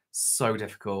 It's so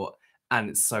difficult and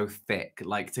it's so thick.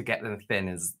 Like, to get them thin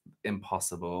is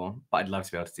impossible. But I'd love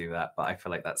to be able to do that. But I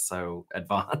feel like that's so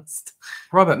advanced.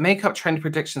 Robert, makeup trend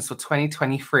predictions for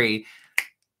 2023.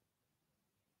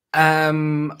 I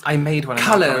made one.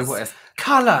 Colours.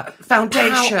 Color,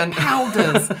 Foundation.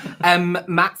 powders.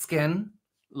 Matte Skin,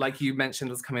 like you mentioned,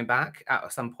 was coming back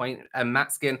at some point.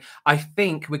 Matte Skin, I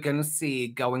think we're going to see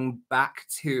going back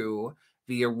to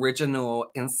the original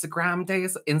Instagram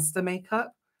days, Insta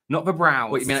makeup. Not the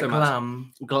brows. What, you mean so like much.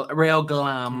 glam? Real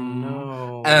glam.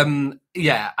 No.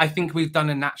 Yeah, I think we've done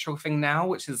a natural thing now,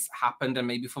 which has happened, and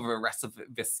maybe for the rest of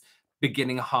this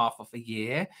beginning half of the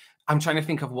year. I'm trying to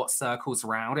think of what circles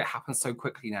around. It happens so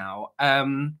quickly now.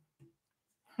 I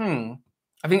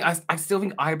think I still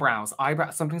think eyebrows.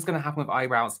 Something's going to happen with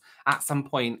eyebrows at some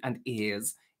point, and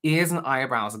ears. Ears and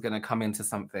eyebrows are going to come into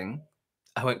something.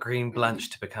 I want green blanche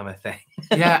to become a thing.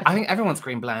 Yeah, I think everyone's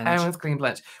green blanche. Everyone's green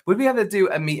blanche. Would we ever do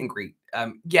a meet and greet?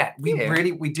 Yeah, we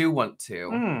do want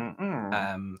to.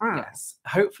 Yes.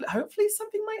 Hopefully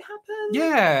something might happen.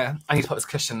 Yeah. I need to put this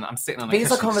cushion. I'm sitting on a cushion.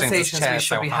 These are conversations we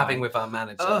should so be high. having with our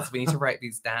managers. We need to write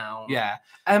these down. Yeah.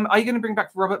 Are you going to bring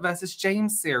back Robert versus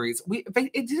James series?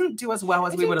 It didn't do as well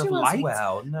as we would have liked.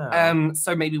 Well, no.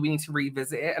 So maybe we need to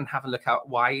revisit it and have a look at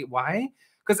why.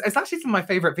 Because it's actually some of my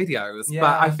favorite videos, Yeah.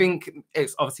 but I think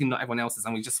it's obviously not everyone else's,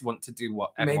 and we just want to do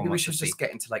what everyone Maybe we wants should to see. just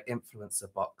get into like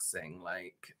influencer boxing,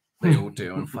 like they all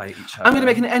do, and fight each other. I'm going to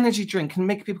make an energy drink and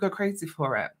make people go crazy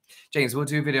for it. James, we'll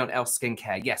do a video on Elf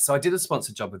Skincare. Yes, so I did a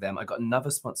sponsored job with them. I got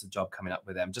another sponsored job coming up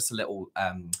with them. Just a little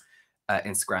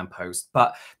Instagram post,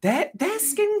 but their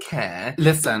skincare.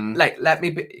 Listen, Like, let me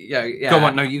be. Yeah. Go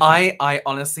on. No, you. I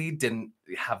honestly didn't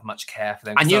have much care for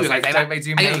them. I knew was you like, would say don't that. they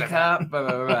do I knew you would say makeup? Blah,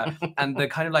 blah, blah, blah. And the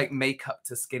kind of like makeup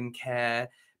to skincare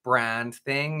brand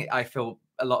thing, I feel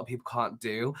a lot of people can't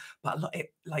do. But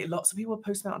lots of people were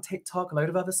posting about it on TikTok. A load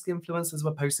of other skin influencers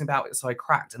were posting about it, so I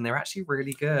cracked, and they're actually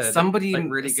really good. Somebody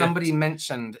good.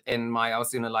 mentioned I was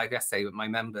doing a live essay with my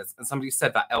members, and somebody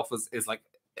said that Elf is like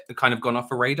kind of gone off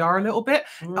the radar a little bit.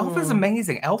 Elf is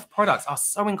amazing. Elf products are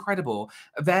so incredible.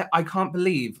 I can't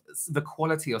believe the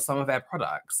quality of some of their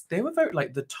products. They were voted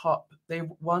like the top. They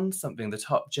won something. The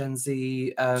top Gen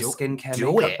Z skincare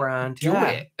makeup brand. Do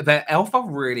it. The Elf are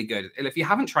really good. If you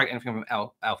haven't tried anything from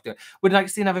Elf, do it. Would you like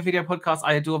to see another video podcast?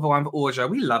 I do have one with Audra.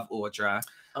 We love Audra.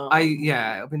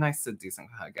 It'll be nice to do something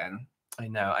with her again. I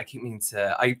know. I keep meaning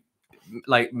to. I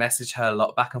message her a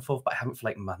lot back and forth, but I haven't for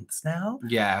like months now.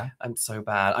 Yeah. I'm so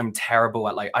bad. I'm terrible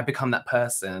at I become that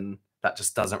person that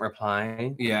just doesn't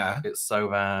reply. Yeah. It's so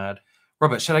bad.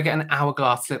 Robert, should I get an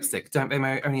Hourglass lipstick? Don't they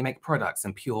only make products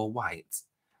in pure white?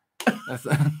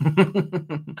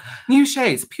 New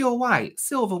shades, pure white,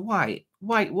 silver white,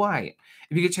 white.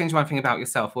 If you could change one thing about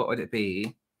yourself, what would it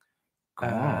be?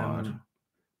 God.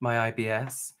 My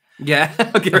IBS. Yeah,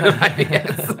 I'll get rid of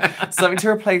IBS. Something to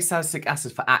replace salicylic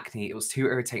acid for acne. It was too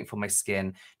irritating for my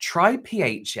skin. Try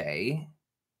PHA.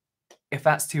 If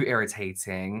that's too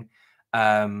irritating.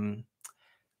 Try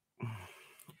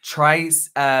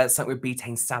something with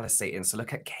betaine salicylate in. So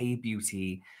look at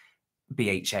K-Beauty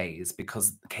BHAs,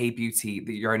 because K-Beauty,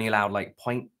 you're only allowed like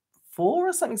 0.4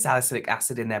 or something salicylic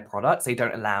acid in their products. They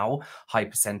don't allow high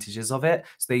percentages of it.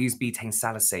 So they use betaine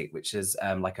salicylate, which is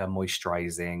like a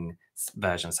moisturizing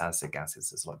version of salicylic acid.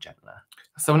 It's a lot gentler.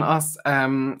 Someone asked,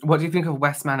 what do you think of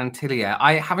Westman and Tillier?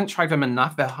 I haven't tried them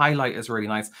enough. Their highlight is really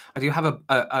nice. I do have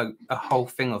a whole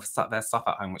thing of their stuff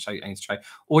at home, which I need to try.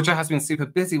 Audra has been super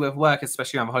busy with work,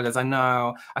 especially around the holidays. I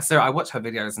know. I watched her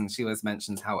videos and she always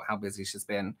mentions how busy she's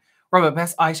been. Robert,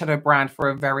 best eyeshadow brand for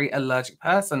a very allergic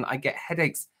person. I get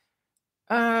headaches.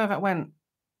 That went.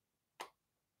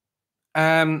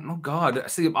 Oh God.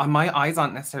 See, my eyes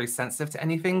aren't necessarily sensitive to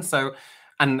anything, so,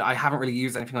 and I haven't really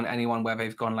used anything on anyone where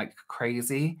they've gone like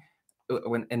crazy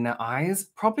when in their eyes.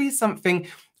 Probably something.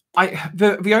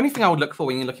 The only thing I would look for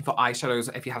when you're looking for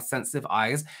eyeshadows, if you have sensitive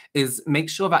eyes, is make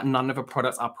sure that none of the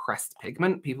products are pressed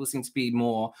pigment. People seem to be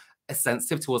more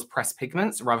sensitive towards pressed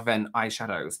pigments rather than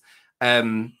eyeshadows.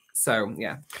 So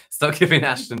yeah, Stop giving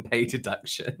Ashton pay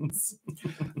deductions.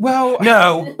 well,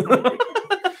 No.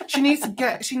 she needs to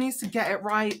get it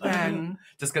right then.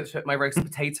 Just got to put my roast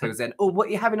potatoes in. Oh, what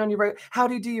are you having on your roast? How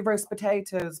do you do your roast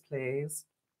potatoes, please?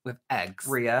 With eggs.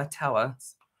 Ria, tell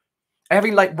us. Are you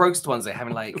having like roast ones? Are you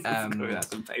having like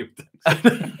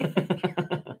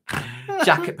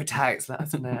jacket potatoes? Let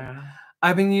us know.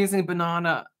 I've been using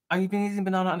banana. I've been using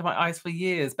banana under my eyes for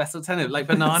years. Best alternative, like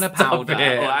banana Stop powder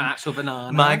it. or an actual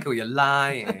banana. Michael, you're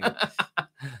lying.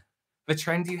 The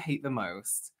trend you hate the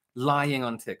most. Lying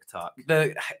on TikTok.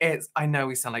 I know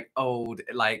we sound like old,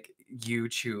 like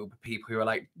YouTube people who are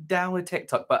like down with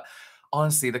TikTok, but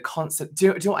honestly, the concept. Do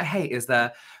you know what I hate is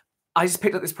that I just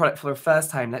picked up this product for the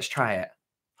first time. Let's try it.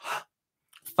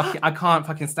 I can't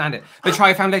fucking stand it. They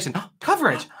try foundation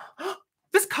coverage.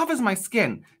 This covers my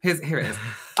skin. Here it is.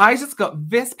 I just got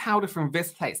this powder from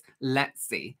this place. Let's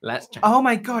see. Let's try. Oh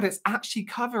my God, it's actually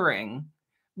covering.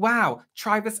 Wow.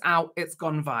 Try this out. It's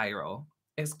gone viral.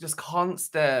 It's just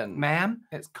constant. Ma'am?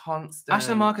 It's constant.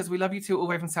 Ashton and Marcus, we love you too all the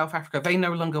way from South Africa. They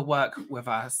no longer work with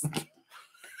us.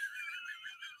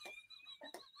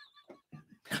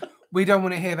 We don't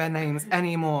want to hear their names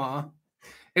anymore.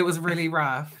 It was really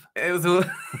rough. It was all...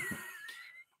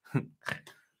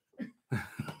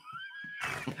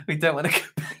 We don't want to go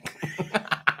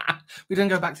back. We don't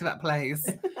go back to that place.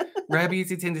 Rare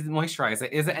Beauty Tinted Moisturizer.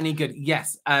 Is it any good?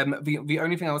 Yes. The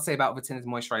only thing I would say about the tinted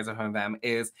moisturizer from them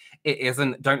is it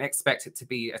isn't, don't expect it to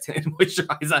be a tinted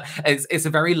moisturizer. It's a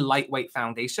very lightweight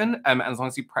foundation. And as long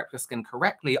as you prep your skin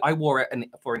correctly, I wore it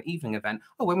for an evening event.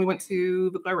 Oh, when we went to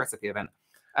the Glow Recipe event.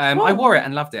 I wore it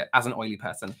and loved it as an oily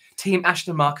person. Team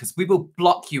Ashton Marcus, we will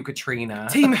block you, Katrina.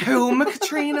 Team whom,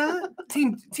 Katrina?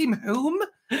 Team whom?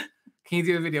 Can you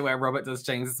do a video where Robert does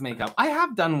James's makeup? I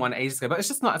have done one ages ago, but it's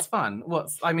just not as fun.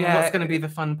 What's going to be the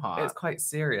fun part? It's quite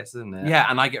serious, isn't it? Yeah,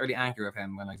 and I get really angry with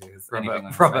him when I do his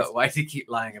Robert, why do you keep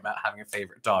lying about having a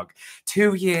favourite dog?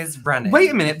 2 years running. Wait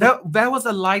a minute. There was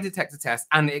a lie detector test,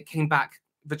 and it came back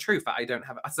the truth that I don't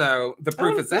have. So the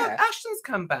proof is there. Look, Ashton's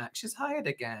come back. She's hired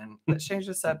again. Let's change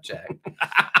the subject.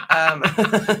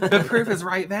 The proof is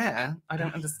right there. I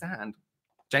don't understand.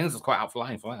 James was quite out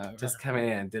flying for her. Just coming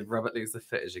in. Did Robert lose the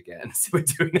footage again? So we're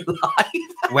doing it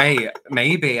live. Wait,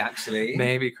 maybe actually.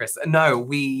 Maybe, Chris. No,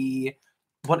 we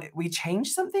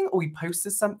changed something or we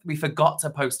posted something. We forgot to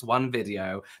post one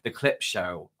video, the clip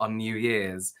show on New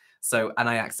Year's. So, and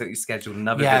I accidentally scheduled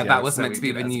another video. Yeah, that was meant to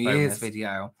be the New Year's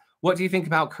video. What do you think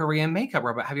about Korean makeup,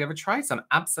 Robert? Have you ever tried some?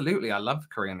 Absolutely, I love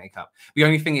Korean makeup. The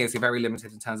only thing is you're very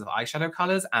limited in terms of eyeshadow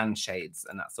colors and shades,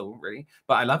 and that's all really.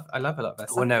 But I love a lot of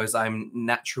this. Well, no, I'm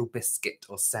natural biscuit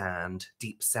or sand,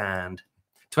 deep sand.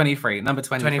 23, number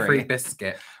 23. 23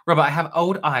 biscuit. Robert, I have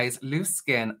old eyes, loose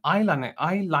skin,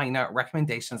 eyeliner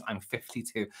recommendations. I'm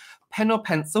 52. Pen or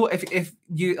pencil? If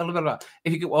you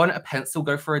want a pencil,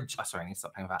 go for sorry, I need to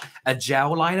stop playing with that. A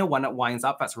gel liner, one that winds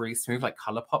up, that's really smooth, like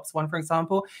Colourpop's one, for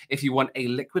example. If you want a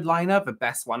liquid liner, the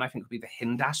best one I think would be the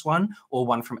Hindash one, or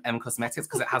one from M Cosmetics,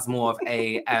 because it has more of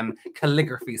a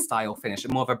calligraphy style finish,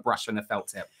 and more of a brush and a felt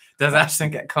tip. Does Ashton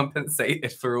get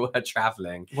compensated for all her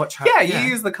traveling? Yeah, you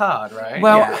use the card, right?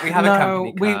 Well, yeah, we have a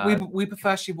company card. We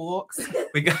prefer she walks.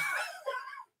 We go.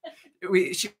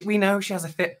 We know she has a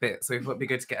Fitbit, so we thought it'd be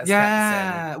good to get her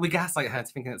steps in. We gaslight her to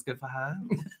thinking it's good for her.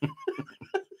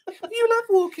 You love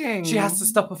walking. She has to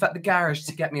stop off at the garage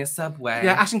to get me a Subway.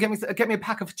 Yeah, Ashton, get me a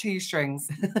pack of cheese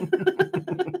strings.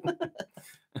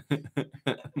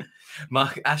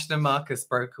 Ashton and Marcus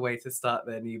broke away to start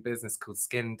their new business called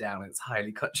Skin Down. It's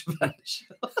highly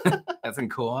controversial. That's in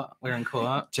court. We're in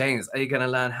court. James, are you going to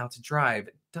learn how to drive?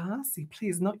 Darcy,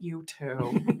 please, not you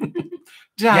too.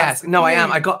 Yes, no, I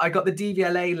am. I got the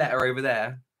DVLA letter over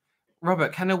there.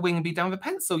 Robert, can a wing be done with a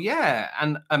pencil? Yeah,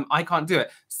 and I can't do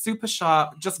it. Super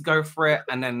sharp, just go for it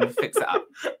and then fix it up.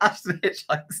 Ashton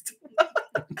hitchhikes.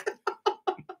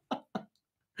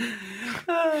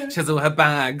 She has all her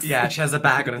bags. Yeah, she has a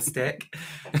bag on a stick.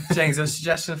 James, a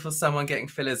suggestion for someone getting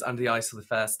fillers under the eyes for the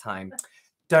first time.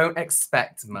 Don't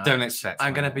expect much. Don't expect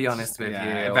I'm going to be honest with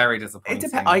you. Very disappointing.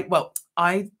 It depends.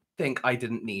 I think I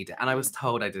didn't need it, and I was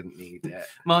told I didn't need it.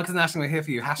 Marcus and Ashton, we're here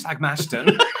for you. Hashtag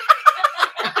Mashton.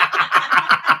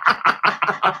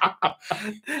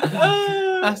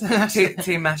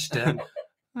 Team Ashton.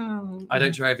 I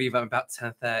don't drive either. I'm about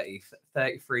 30,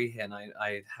 33 here, and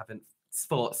I haven't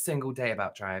thought single day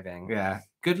about driving. Yeah.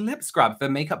 Good lip scrub. The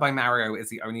Makeup by Mario is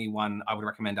the only one I would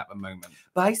recommend at the moment.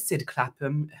 Bye, Sid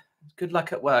Clapham. Good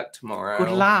luck at work tomorrow. Good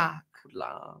luck. Good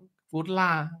luck. Good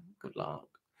luck. Good luck.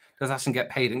 Does Ashton get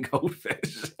paid in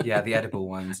goldfish? Yeah, the edible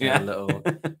ones. Yeah. Yeah, little.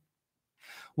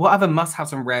 What other must-haves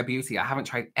from Rare Beauty? I haven't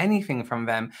tried anything from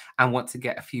them and want to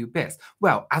get a few bits.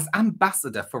 Well, as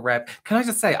ambassador for Rare, can I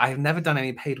just say I have never done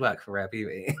any paid work for Rare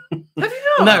Beauty. Have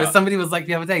you not? No, somebody was like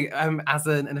the other day, as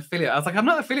an affiliate. I was like, I'm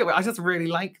not an affiliate, I just really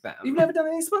like them. You've never done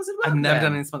any sponsored work? I've never then?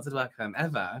 done any sponsored work for them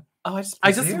ever. Oh,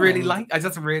 I just really like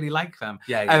them.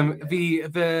 Yeah.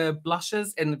 The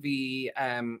blushes in the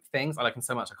things, I like them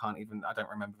so much I don't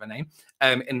remember the name.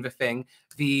 In the thing,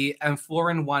 the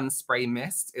 4-in-1 spray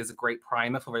mist is a great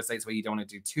primer for those days where you don't want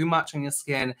to do too much on your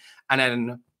skin. And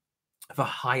then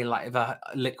the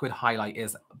liquid highlight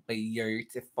is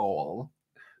beautiful.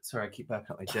 Sorry, I keep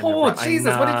burping up my dinner. Oh,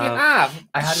 Jesus, what did you have?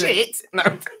 I had shit. No.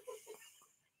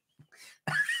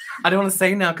 I don't want to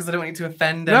say now because I don't want you to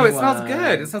offend No, anyone. it smells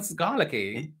good. It smells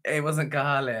garlicky. It wasn't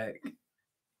garlic.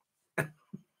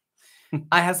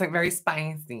 I had something very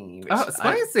spicy. Oh,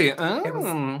 spicy.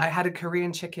 I had a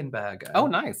Korean chicken burger. Oh,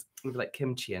 nice. With like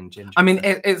kimchi and ginger. I mean,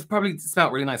 it's probably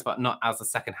smelled really nice, but not as a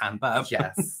second-hand burp.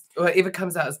 Yes. Well, it either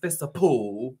comes out as this or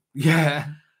pool. Yeah.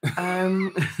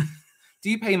 Do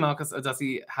you pay Marcus, or does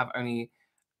he have only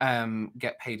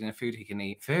get paid in the food he can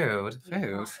eat? Food.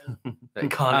 But he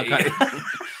can't eat.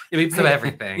 Yeah, we So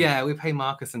everything. Yeah, we pay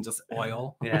Marcus in just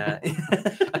oil. Yeah.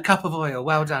 A cup of oil.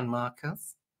 Well done,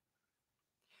 Marcus.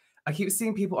 I keep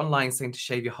seeing people online saying to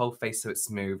shave your whole face so it's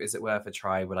smooth. Is it worth a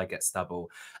try? Will I get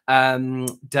stubble?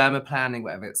 Dermaplaning,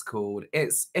 whatever it's called.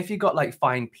 It's if you got like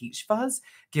fine peach fuzz,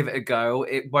 give it a go.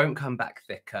 It won't come back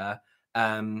thicker.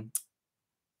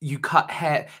 You cut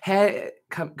hair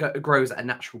grows at a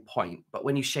natural point, but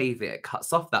when you shave it, it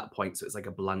cuts off that point, so it's like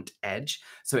a blunt edge,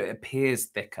 so it appears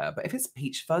thicker. But if it's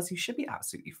peach fuzz, you should be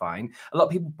absolutely fine. A lot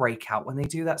of people break out when they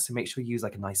do that, so make sure you use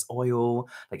like a nice oil,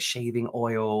 like shaving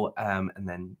oil, and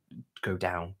then go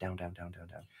down.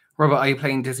 Robert, are you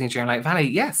playing Disney Dreamlight Valley?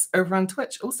 Yes, over on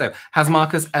Twitch also. Has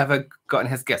Marcus ever gotten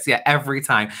his gifts? Yeah, every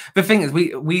time. The thing is,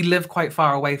 we live quite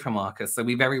far away from Marcus, so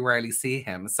we very rarely see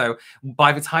him. So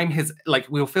by the time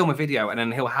we'll film a video and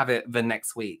then he'll have it the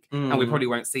next week. And we probably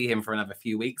won't see him for another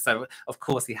few weeks. So of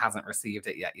course he hasn't received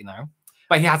it yet, you know.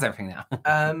 But he has everything now.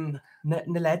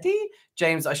 Naledi?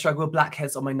 James, I struggle with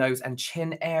blackheads on my nose and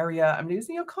chin area. I'm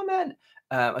losing your comment.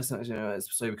 I don't know,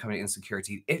 it's slowly becoming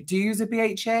insecurity. Do you use a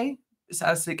BHA?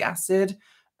 Salicylic acid.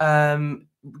 When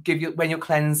you're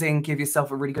cleansing, give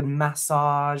yourself a really good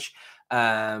massage.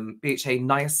 BHA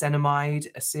niacinamide,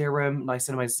 a serum,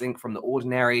 niacinamide zinc from The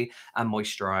Ordinary, and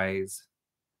moisturize.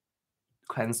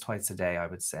 Cleanse twice a day, I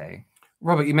would say.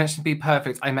 Robert, you mentioned Be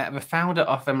Perfect. I met the founder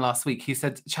of them last week. He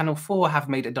said Channel 4 have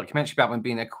made a documentary about them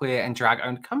being a queer and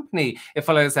drag-owned company. It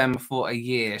follows them for a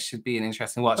year. Should be an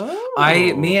interesting watch.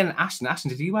 Oh. Me and Ashton,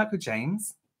 did you work with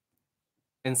James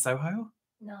in Soho?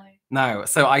 No.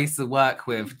 So I used to work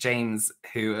with James,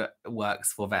 who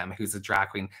works for them, who's a drag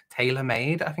queen. Taylor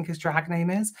Made, I think his drag name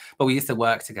is. But we used to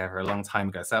work together a long time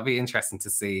ago. So it'll be interesting to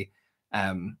see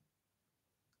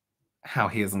how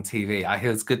he is on TV. I hear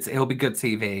it's good. He'll be good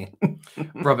TV.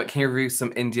 Robert, can you review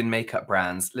some Indian makeup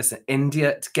brands? Listen,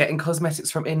 getting cosmetics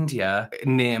from India,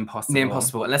 near impossible. Near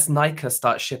impossible. Unless Nika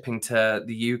starts shipping to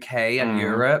the UK and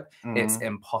Europe, it's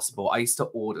impossible. I used to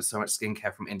order so much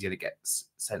skincare from India that gets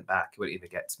sent back. It wouldn't even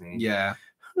get to me. Yeah.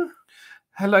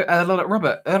 Hello,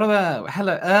 Robert. Hello,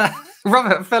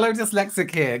 Robert, fellow dyslexic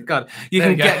here. God, you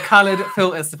can get coloured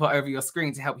filters to put over your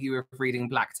screen to help you with reading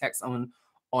black text on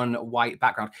white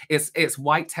background. It's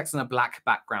white text on a black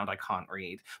background I can't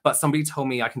read, but somebody told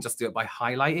me I can just do it by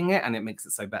highlighting it and it makes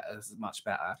it much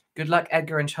better. Good luck,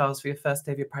 Edgar and Charles, for your first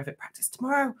day of your private practice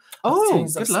tomorrow. Oh,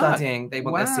 good luck. Studying. They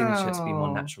want their signature to be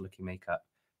more natural looking makeup.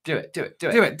 Do it.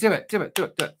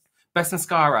 Best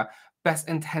mascara, best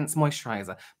intense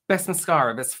moisturizer, best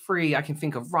mascara that's free I can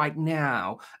think of right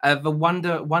now. The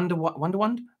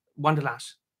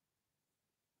Wonderlash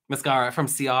mascara from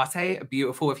Ciate,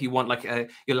 beautiful if you want like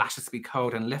your lashes to be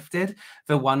curled and lifted.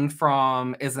 The one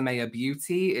from Isamaya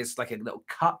Beauty is like a little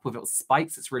cup with little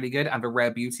spikes. It's really good. And the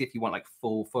Rare Beauty if you want like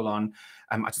full on.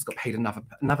 I just got paid another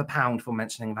 £1 for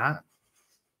mentioning that.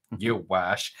 You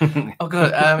wash. Oh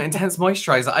god, intense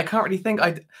moisturizer. I can't really think.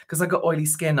 Because I got oily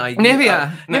skin.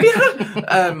 Nivea.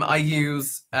 I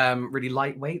use really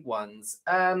lightweight ones.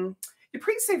 You're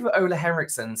pretty safe with Ola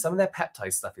Henriksen. Some of their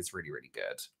peptide stuff is really, really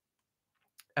good.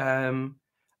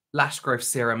 Lash growth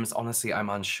serums, honestly, I'm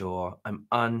unsure.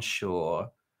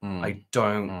 I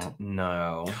don't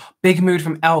know. Big Mood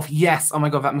from Elf. Yes. Oh my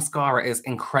god, that mascara is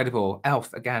incredible.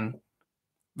 Elf again.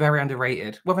 Very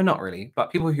underrated. Well, they're not really, but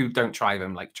people who don't try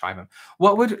them, like, try them.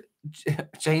 What would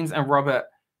James and Robert...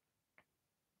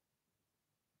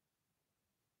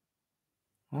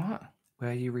 What?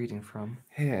 Where are you reading from?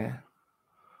 Here.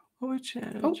 What would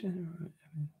James... Oh.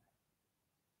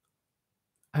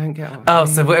 I don't get what Oh,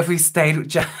 so what if we stayed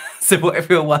with so what if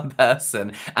we were one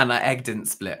person and our egg didn't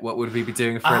split? What would we be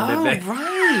doing for a living?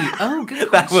 Right. Oh,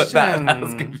 good that question.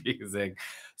 was confusing.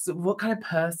 So what kind of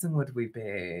person would we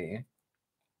be?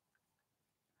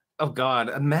 Oh, God,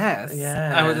 a mess.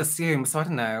 Yeah. I would assume. So I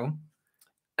don't know.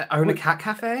 Own a cat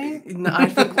cafe? No, I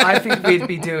think we'd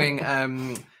be doing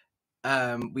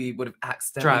we would have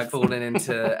accidentally Drugs. fallen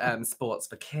into sports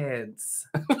for kids.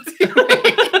 What do you mean?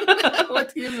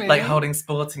 What do you mean? Like holding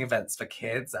sporting events for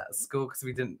kids at school because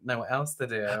we didn't know what else to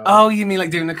do. Oh, you mean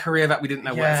like doing a career that we didn't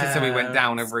know what to, so we went Yeah,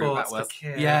 down a route that sports was... for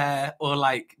kids. Yeah, or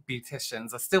like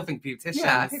beauticians. I still think beauticians.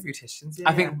 Yeah, I think beauticians. Yeah.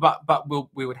 I think, but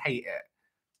we would hate it.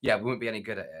 Yeah, we wouldn't be any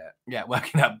good at it. Yeah,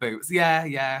 working at Boots. Yeah.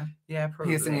 Yeah,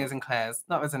 probably. Piercing ears and Claire's.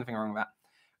 Not that there's anything wrong with that.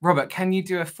 Robert, can you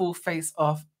do a full face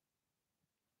off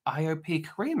IOP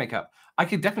career makeup? I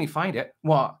could definitely find it.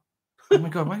 What? Oh my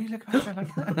God, why do you look at me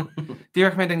like that? Do you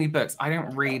recommend any books? I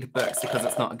don't read books because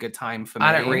it's not a good time for me.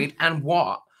 I don't read. And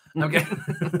what? Okay.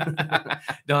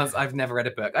 No, I've never read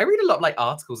a book. I read a lot of like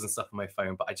articles and stuff on my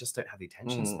phone, but I just don't have the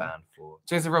attention span for.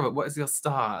 Joseph Robert, what is your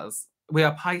stars? We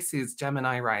are Pisces,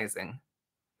 Gemini rising.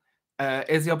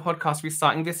 Is your podcast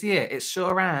restarting this year? It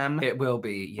sure am. It will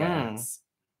be, yes.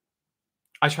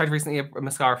 I tried recently a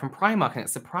mascara from Primark and it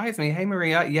surprised me. Hey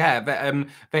Maria, yeah,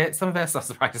 but some of their stuff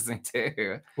surprises me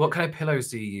too. What kind of pillows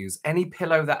do you use? Any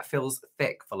pillow that feels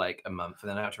thick for like a month and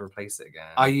then I have to replace it again.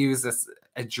 I use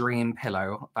a dream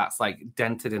pillow that's like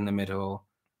dented in the middle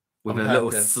with On a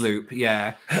little purpose. sloop.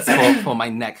 Yeah, it's for my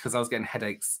neck because I was getting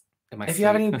headaches in my If sleep. you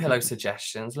have any pillow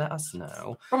suggestions, let us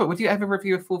know. Robert, would you ever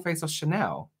review a full face of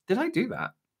Chanel? Did I do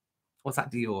that? Or was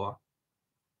that Dior?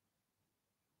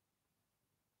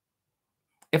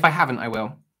 If I haven't, I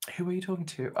will. Who are you talking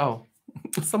to? Oh.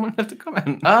 Someone left a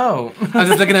comment. Oh. I'm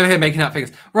just looking over here making up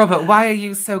things. Robert, why are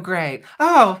you so great?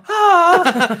 Oh,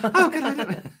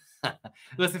 good.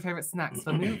 What's your favourite snacks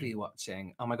for movie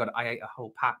watching? Oh my God, I ate a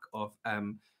whole pack of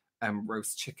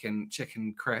roast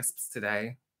chicken crisps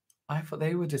today. I thought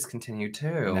they were discontinued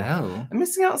too. No. I'm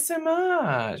missing out so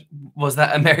much. Was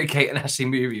that a Mary Kate and Ashley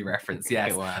movie reference?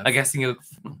 Yes. It was. I'm guessing you're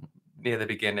near the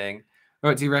beginning.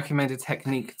 Robert, do you recommend a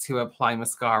technique to apply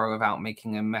mascara without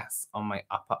making a mess on my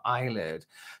upper eyelid?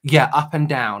 Yeah, up and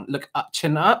down. Look up,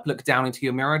 chin up, look down into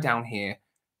your mirror down here.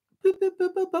 Boop, boop,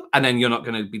 boop, boop, boop. And then you're not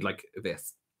going to be like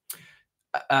this.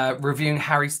 Reviewing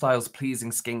Harry Styles'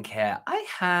 pleasing skincare. I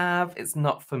have. It's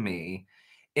not for me.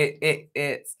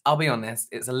 It's, I'll be honest,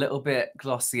 it's a little bit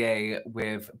Glossier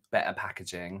with better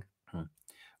packaging.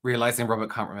 Realizing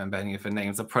Robert can't remember any of the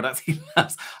names of products he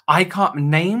loves. I can't.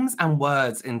 Names and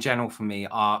words in general for me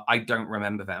are, I don't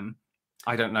remember them.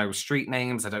 I don't know street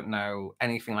names. I don't know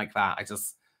anything like that. I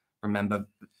just remember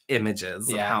images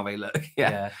of how they look.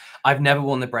 Yeah. I've never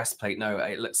worn the breastplate. No,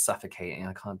 it looks suffocating.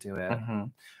 I can't do it.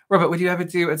 Robert, would you ever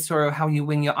do a tutorial of how you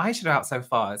wing your eyeshadow out so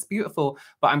far? It's beautiful,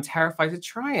 but I'm terrified to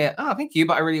try it. Oh, thank you,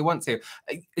 but I really want to.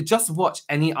 Just watch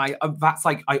any eye. That's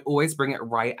like, I always bring it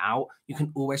right out. You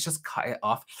can always just cut it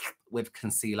off with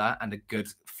concealer and a good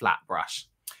flat brush.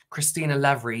 Christina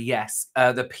Lavery, yes.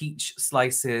 The Peach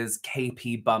Slices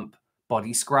KP Bump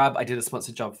Body Scrub. I did a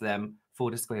sponsored job for them. Full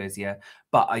disclosure,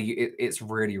 but it's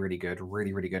really, really good.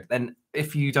 Really, really good. Then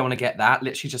if you don't want to get that,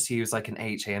 literally just use like an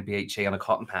AHA and BHA on a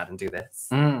cotton pad and do this.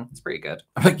 It's pretty good.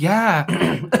 But yeah,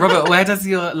 Robert, where does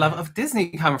your love of Disney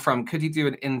come from? Could you do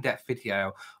an in-depth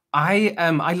video? I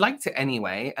liked it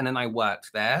anyway, and then I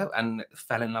worked there and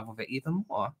fell in love with it even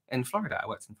more. In Florida, I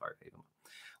worked in Florida even more.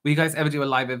 Will you guys ever do a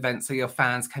live event so your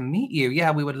fans can meet you? Yeah,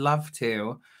 we would love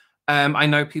to. I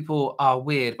know people are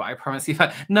weird, but I promise you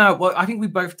that no. Well, I think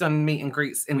we've both done meet and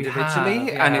greets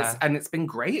individually, and it's been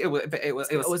great. It was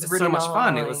really so much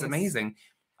fun. It was amazing.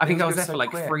 I think I was there for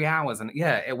like 3 hours, and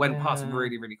yeah, it went past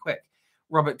really, really quick.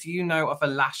 Robert, do you know of a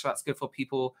lash that's good for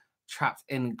people trapped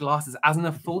in glasses? As in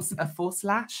a false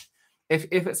lash? If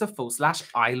it's a false lash,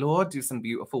 Eyelure do some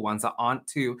beautiful ones that aren't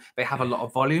too. They have a lot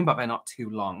of volume, but they're not too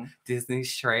long. Disney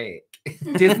Shrek.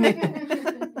 Disney.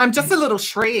 I'm just a little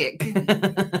Shrek.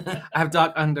 I have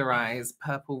dark under eyes,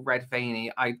 purple, red,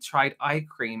 veiny. I tried eye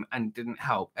cream and didn't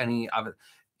help. Any other?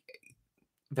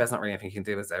 There's not really anything you can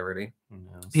do, is there really?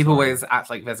 No, people always act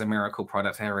like there's a miracle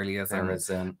product, and there really isn't. There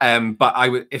isn't. But I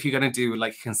would, if you're gonna do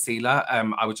like concealer,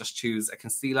 I would just choose a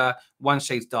concealer 1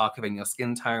 shade darker than your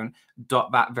skin tone.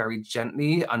 Dot that very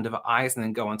gently under the eyes, and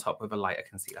then go on top with a lighter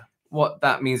concealer. What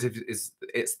that means is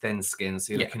it's thin skin,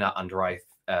 so you're looking at under eye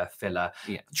filler.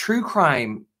 Yeah. True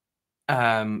crime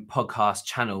podcast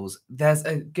channels. There's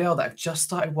a girl that I've just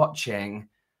started watching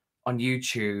on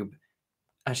YouTube,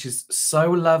 and she's so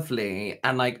lovely,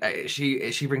 and like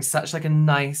she brings such like a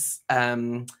nice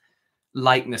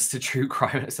likeness to true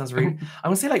crime. It sounds really I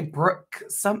want to say like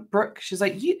Brooke. She's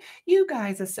like, you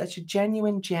guys are such a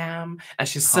genuine gem, and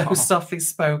she's so softly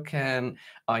spoken.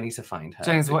 Oh, I need to find her.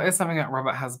 James, what is something that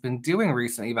Robert has been doing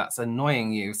recently that's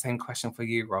annoying you? Same question for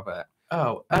you, Robert.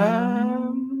 Oh,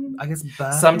 I guess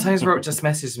sometimes Robert just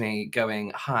messages me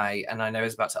going, hi, and I know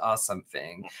he's about to ask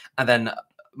something, and then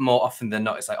more often than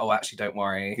not, it's like, oh, actually, don't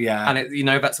worry. Yeah. And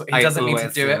it, that's what he I doesn't mean to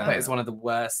always do do it, that. but it's one of the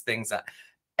worst things that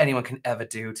anyone can ever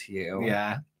do to you.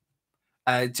 Yeah.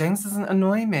 James doesn't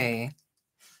annoy me.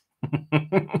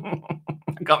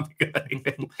 I can't think of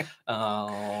anything.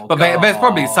 Oh, but it's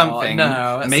probably something.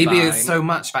 No, that's maybe fine. it's so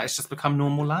much that it's just become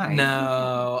normal life.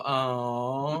 No,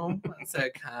 oh, that's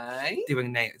okay.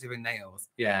 Doing nails.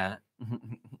 Yeah.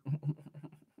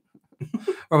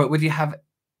 Robert, would you have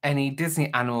any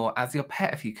Disney animal as your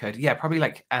pet if you could? Yeah, probably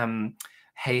like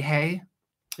Hey Hey.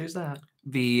 Who's that?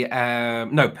 The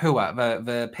Pua,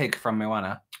 the pig from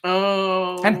Moana.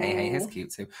 Oh. And Hey Hey is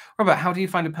cute too. Robert, how do you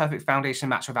find a perfect foundation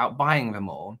match without buying them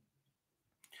all?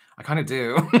 I kind of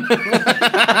do.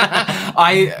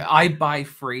 I buy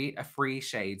free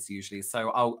shades usually.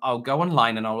 So I'll go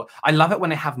online and I love it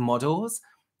when they have models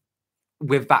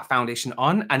with that foundation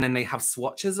on, and then they have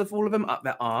swatches of all of them up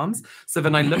their arms. So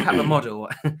then I look at the model,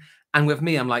 and with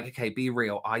me, I'm like, okay, be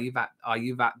real. Are you that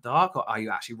dark, or are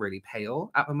you actually really pale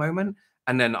at the moment?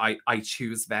 And then I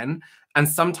choose then. And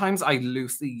sometimes I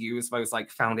loosely use those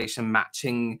like foundation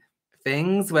matching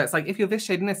things where it's like, if you're this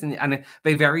shade and this, and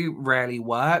they very rarely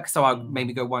work. So I'll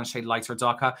maybe go one shade lighter or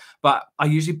darker, but I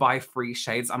usually buy free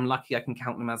shades. I'm lucky I can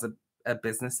count them as a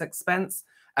business expense.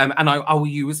 And I will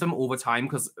use them all the time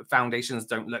because foundations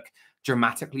don't look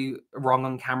dramatically wrong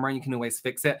on camera. You can always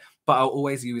fix it, but I'll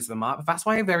always use them up. That's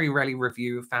why I very rarely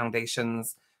review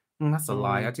foundations. That's a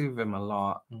lie. I do them a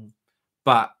lot.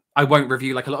 But I won't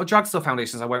review like a lot of drugstore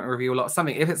foundations. I won't review a lot of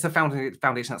something. If it's a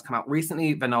foundation that's come out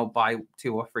recently, then I'll buy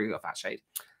 2 or 3 of that shade.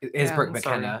 Here's Brooke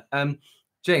McKenna.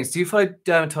 James, do you follow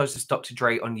dermatologist Dr.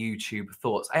 Dre on YouTube?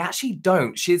 Thoughts? I actually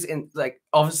don't. She's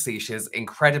obviously she's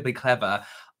incredibly clever.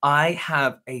 I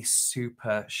have a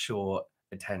super short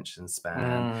attention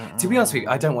span. To be honest with you,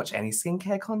 I don't watch any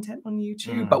skincare content on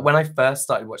YouTube. But when I first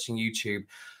started watching YouTube,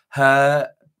 her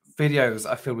videos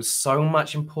I feel with so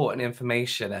much important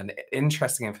information and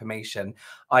interesting information.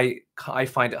 I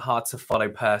find it hard to follow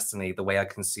personally the way I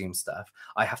consume stuff.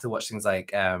 I have to watch things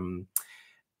like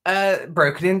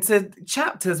broken into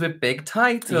chapters with big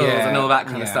titles and all that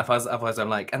kind of stuff. Otherwise, I'm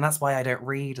like, and that's why I don't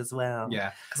read as well.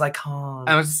 Yeah, because I can't.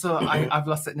 I've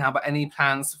lost it now. But any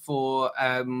plans for?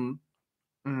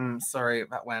 Sorry,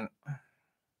 that went.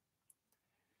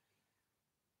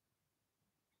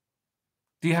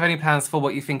 Do you have any plans for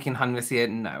what you're thinking, Hun, this year?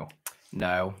 No,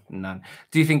 none.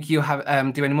 Do you think you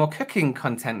have do any more cooking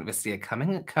content this year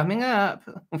coming up,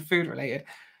 food related?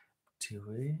 Do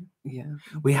we? Yeah.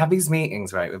 We have these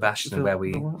meetings, right, with Ashton where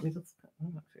we...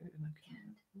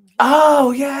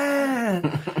 Oh, yeah!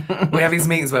 We have these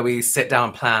meetings where we sit down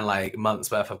and plan, like,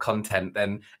 months' worth of content.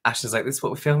 Then Ashton's like, this is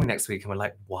what we're filming next week. And we're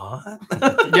like, what?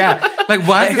 Yeah. Like,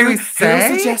 what did we say?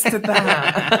 Who suggested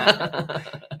that?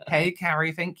 Hey,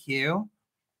 Carrie, thank you.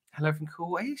 Hello from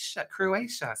Croatia.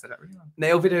 I said that really well.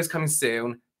 Nail videos coming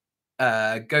soon.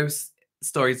 Ghost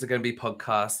stories are going to be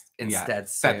podcasts instead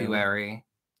soon. February.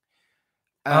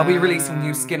 I'll be releasing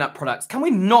new skin up products. Can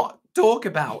we not talk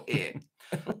about it?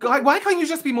 Like, why can't you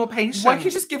just be more patient? Why can't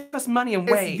you just give us money and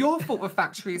wait? It's your fault the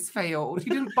factories failed.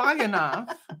 You didn't buy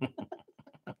enough.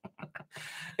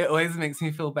 It always makes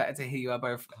me feel better to hear you are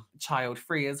both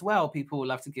child-free as well. People will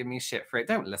love to give me shit for it.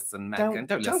 Don't listen, Megan.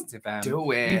 Don't listen to them.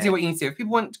 Do it. You do what you need to. If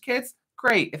people want kids,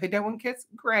 great. If they don't want kids,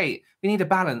 great. We need a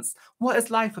balance. What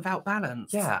is life without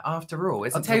balance? Yeah, after all.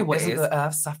 I'll tell you what isn't is. the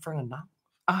earth suffering enough?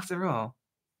 After all.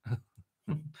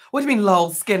 What do you mean,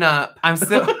 lol, skin up? I'm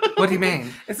still... What do you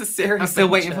mean? It's a serious... I'm still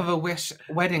waiting for the Wish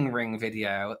wedding ring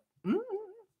video.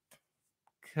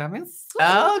 Coming soon.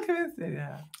 Oh, coming soon,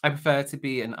 yeah. I prefer to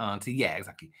be an auntie. Yeah,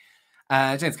 exactly.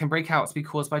 James, can breakouts be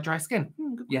caused by dry skin?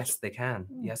 Yes, they can.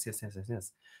 Yes.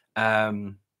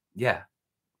 Yeah,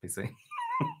 basically.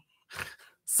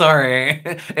 Sorry,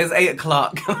 it's 8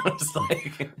 o'clock. I'm just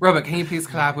like... Robert, can you please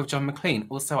collab with John McClean?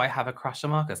 Also, I have a crush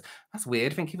on Marcus. That's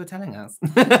weird. Thank you for telling us.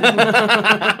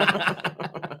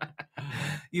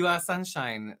 You are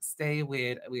sunshine. Stay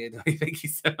weird. Thank you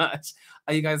so much.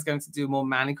 Are you guys going to do more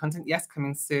manly content? Yes,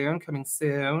 coming soon.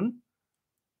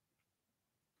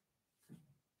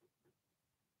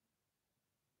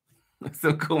 I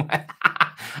still call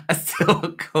I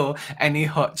still call any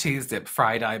hot cheese dip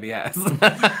fried IBS.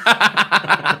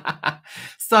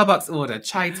 Starbucks order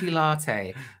chai tea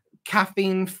latte,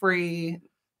 caffeine-free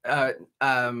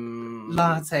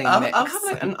latte I'll mix. have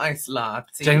like an iced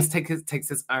latte. James takes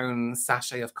his own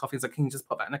sachet of coffee. He's like, can you just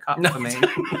put that in a cup for me?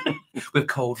 With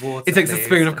cold water. He takes please. a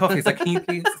spoon of coffee. He's like, can you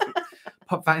please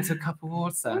pop that into a cup of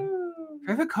water?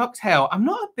 Favorite cocktail? I'm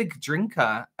not a big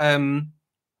drinker.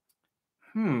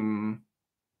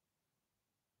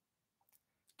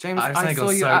 James, I saw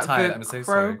you at the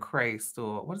Crow Cray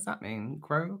store. What does that mean?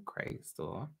 Crow Cray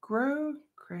store. Crow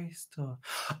Cray store.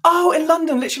 Oh, in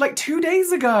London, literally like 2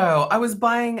 days ago. I was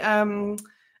buying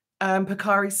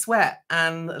Picari Sweat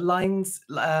and Lime's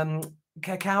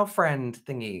Cacao Friend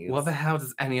thingies. What the hell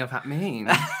does any of that mean?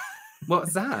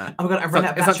 What's that? Oh my god, I've run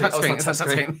out of battery. It's not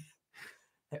touchscreen.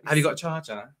 Have you got a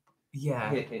charger?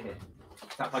 Yeah. Here.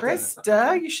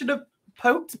 Krista, you should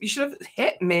have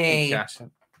hit me.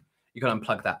 You gotta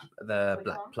unplug the Which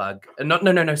black one? plug.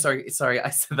 No, sorry, I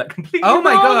said that completely Oh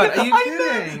my wrong. god, are you I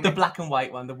know. kidding? The black and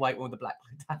white one, the white one with the black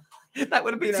plug. That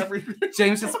would have been everything.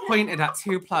 James just pointed at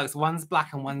 2 plugs. One's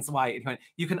black and one's white. He went,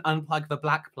 you can unplug the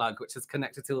black plug, which is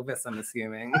connected to all this, I'm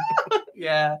assuming.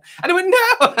 Yeah. And I went, no!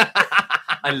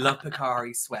 I love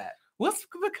Picari Sweat. What's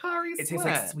Picari Sweat? It tastes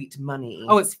like sweet money.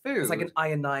 Oh, it's food. It's like an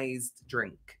ionized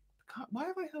drink. Why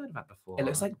have I heard of that before? It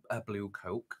looks like a blue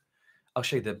Coke. I'll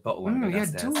show you the bottle. Yeah,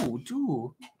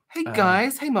 do. Hey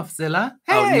guys, hey Muffzilla.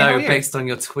 Hey, Oh how no, are you? based on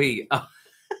your tweet. Oh.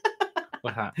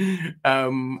 What happened?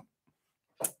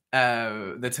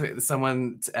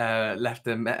 Someone left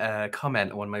a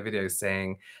comment on one of my videos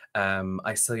saying,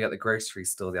 I saw you at the grocery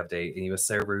store the other day and you were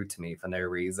so rude to me for no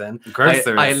reason.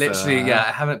 I literally,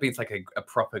 I haven't been to like a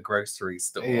proper grocery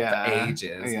store for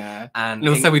ages. Yeah. And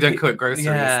also, we don't quit grocery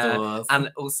yeah, stores.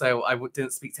 And also,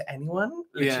 didn't speak to anyone.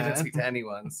 Literally didn't speak to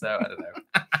anyone. So I don't know.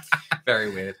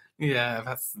 Very weird. Yeah,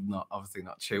 that's obviously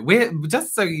not true. We're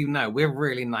just so you know, we're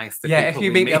really nice to people. If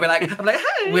you meet me, I'm like,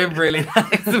 hey. We're really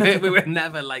nice. We're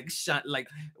never like shut. Like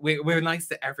we're nice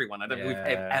to everyone. I don't think we've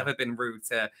ever been rude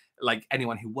to like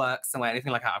anyone who works somewhere,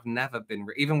 anything like that. I've never been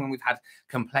rude. Even when we've had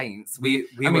complaints, we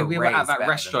were at that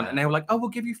restaurant and they were like, "Oh, we'll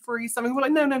give you free something." We're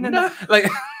like, "No." Like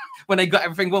when they got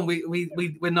everything wrong,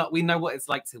 we're not. We know what it's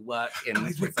like to work in.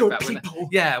 Guys, we're like good that. people.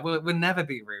 We'll never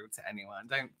be rude to anyone.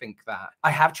 Don't think that. I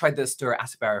have tried the Stura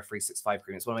Atterbury 365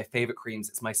 cream. It's one of my favorite creams.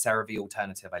 It's my CeraVe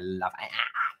alternative. I love it.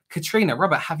 Katrina,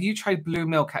 Robert, have you tried blue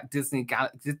milk at Disney's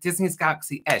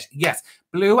Galaxy Edge? Yes,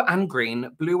 blue and green.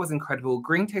 Blue was incredible.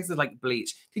 Green tasted like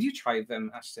bleach. Did you try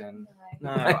them, Ashton?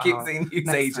 No. I keep seeing news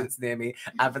agents near me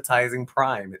advertising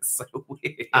Prime. It's so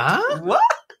weird. What?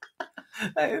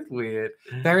 That is weird.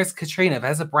 There is Katrina.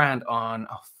 There's a brand on.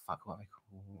 Oh fuck, what are they called?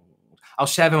 I'll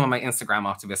share them on my Instagram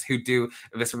after this. Who do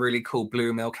this really cool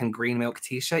blue milk and green milk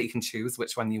T-shirt? You can choose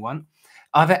which one you want.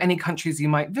 Are there any countries you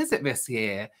might visit this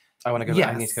year? I want to go. Yes.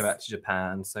 I need to go back to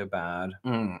Japan so bad.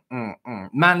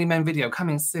 Manly Men video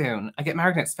coming soon. I get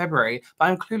married next February, but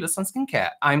I'm clueless on skincare.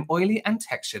 I'm oily and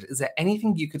textured. Is there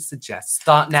anything you could suggest?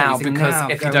 Start now Anything because now,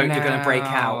 if go you don't, you're going to now. break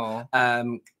out.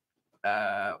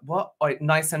 What? Oh,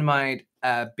 niacinamide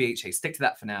BHA. Stick to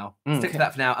that for now. Stick to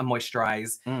that for now and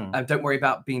moisturize. Don't worry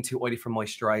about being too oily from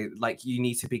moisturize. Like you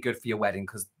need to be good for your wedding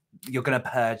because you're going to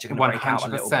purge. You're going to break out a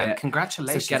little bit.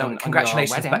 Congratulations! So get on. on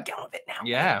Congratulations, your but wedding. get on with it now.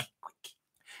 Yeah.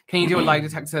 Can you do a lie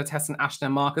detector test on Ashton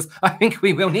and Marcus? I think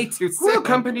we will need to. Well,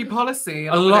 company policy.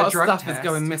 A lot of stuff is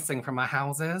going missing from our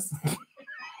houses.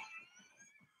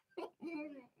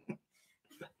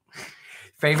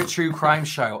 Favorite true crime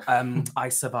show? I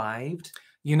Survived.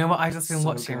 You know what I've just been So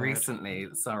watching good. recently?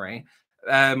 Sorry.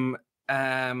 Oh,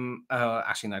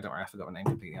 actually, no, don't worry. I forgot the name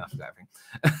completely. I forgot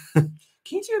everything.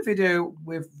 Can you do a video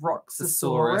with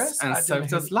Roxasaurus? And I so don't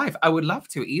know does Life. I would love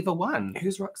to. Either one.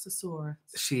 Who's Roxasaurus?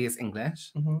 She is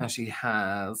English, Mhm. and she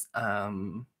has a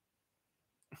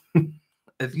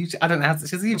YouTube, I don't know how to,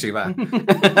 she's a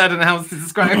YouTuber. I don't know how to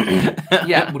describe.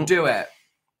 Yeah, we'll do it.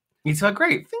 You two are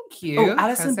great. Thank you. Oh,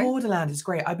 Alice in Kirsty. Borderland is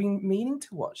great. I've been meaning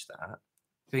to watch that.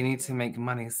 We need to make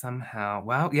money somehow.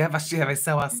 Well, yeah, that's true. They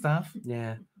sell our stuff.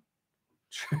 Yeah.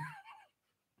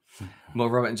 More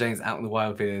Robert and James out in the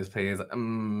wild videos, please.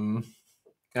 I'm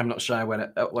not sure I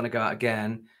want to go out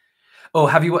again. Oh,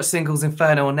 have you watched Singles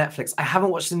Inferno on Netflix? I haven't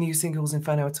watched the new Singles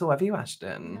Inferno at all. Have you,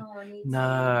 Ashton? No, I need to.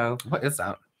 No. What is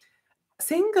that?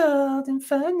 Singles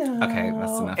Inferno. Okay,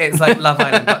 that's enough. It's like Love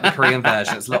Island, but the Korean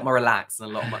version. It's a lot more relaxed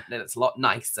and it's a lot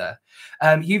nicer.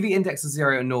 UV index of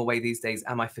 0 in Norway these days.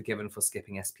 Am I forgiven for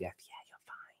skipping SPF? Yeah, you're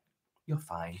fine. You're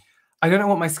fine. I don't know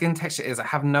what my skin texture is. I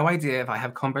have no idea if I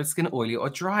have combo skin, oily or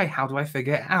dry. How do I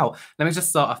figure it out? Let me just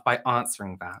start off by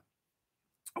answering that.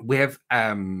 with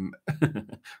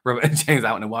Robert and James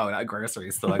out in a while at a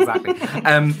grocery store, exactly.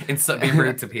 Instead of being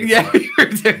rude to people. Yeah,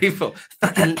 rude to people.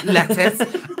 Fucking lettuce.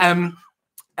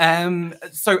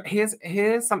 So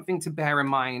here's something to bear in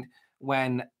mind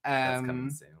when That's coming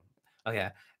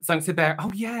soon. something to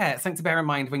bear in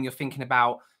mind when you're thinking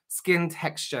about skin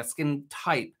texture, skin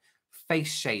type,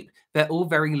 face shape. They're all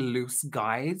very loose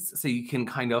guides, so you can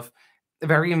kind of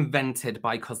very invented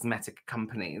by cosmetic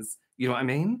companies. You know what I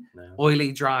mean? No.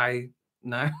 Oily, dry,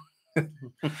 no.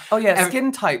 Oh yeah,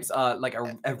 skin types are like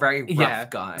a very rough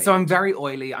guy. So I'm very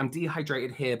oily. I'm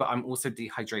dehydrated here, but I'm also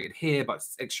dehydrated here, but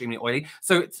extremely oily.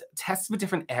 So test for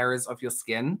different areas of your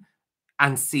skin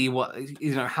and see what,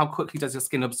 you know, how quickly does your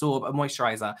skin absorb a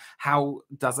moisturizer? How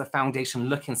does a foundation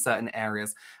look in certain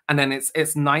areas? And then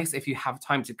it's nice if you have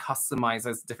time to customize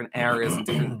those different areas and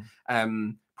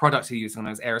different products you're using in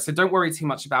those areas. So don't worry too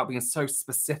much about being so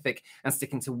specific and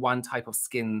sticking to one type of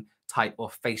skin type or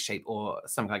face shape or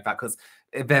something like that, because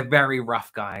they're very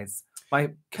rough, guys.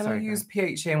 Can I use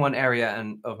PHA in one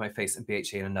area of my face and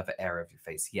BHA in another area of your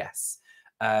face? Yes.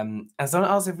 As someone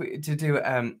asked if we to do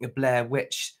a Blair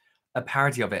Witch, a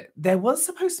parody of it, there was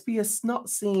supposed to be a snot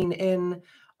scene in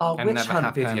our witch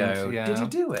hunt video. Yeah. Did you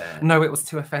do it? No, it was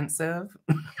too offensive.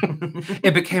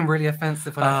 It became really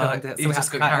offensive when I filmed it. So you we just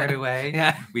just got got carried away.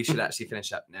 Yeah. We should actually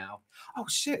finish up now. Oh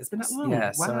shit, it's been that long.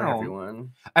 Yeah, wow. sorry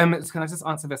everyone. Can I just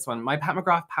answer this one? My Pat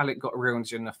McGrath palette got ruined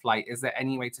during the flight. Is there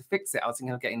any way to fix it? I was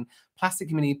thinking of getting plastic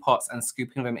mini pots and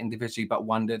scooping them individually, but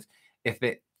wondered if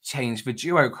it changed the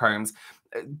duochromes.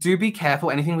 Do be careful.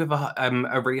 Anything with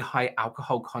a really high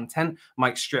alcohol content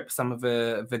might strip some of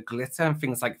the glitter and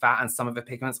things like that, and some of the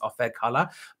pigments off their color.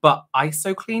 But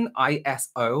ISO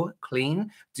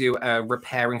clean, do a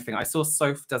repairing thing. I saw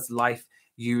Soph Does Life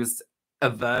used a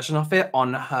version of it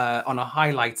on a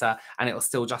highlighter, and it was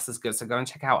still just as good. So go and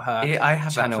check out her. I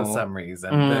have channel. that for some reason.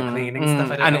 The cleaning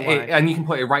stuff. I don't know why. And you can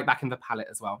put it right back in the palette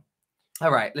as well. All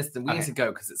right, listen, we need to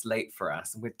go because it's late for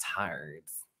us. We're tired.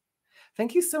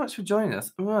 Thank you so much for joining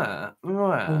us. Mwah,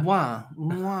 mwah. Mwah,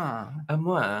 mwah.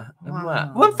 Mwah, mwah.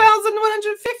 Mwah.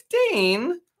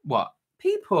 1,115 What?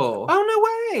 people.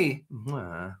 Oh, no way.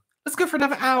 Mwah. Let's go for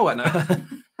another hour. No. Mwah,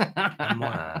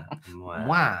 mwah.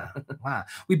 Wow. Wow.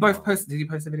 We both posted. Did you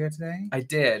post a video today? I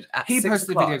did. At He 6 posted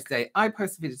a o'clock. video today. I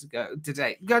posted a video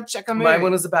today. Go check them out. My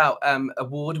one was about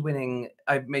award-winning.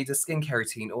 I made a skincare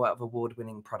routine all out of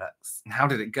award-winning products. How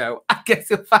did it go? I guess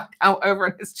you'll find out over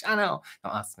on his channel.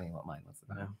 Don't ask me what mine was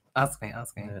about. No. Ask me. No,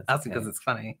 Ask me okay. because it's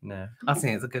funny. No. Ask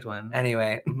me, it's a good one.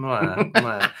 Anyway, mwah,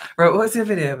 mwah. Right, what's your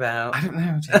video about? I don't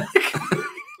know, Jack.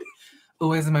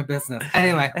 Always in my business.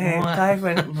 Anyway. Hey, mwah. bye,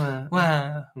 friend. Mwah,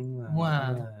 Wow. mwah,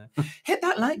 Wow. mwah. Hit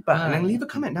that like button and leave a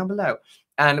comment down below.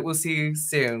 And we'll see you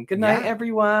soon. Good night, Yeah.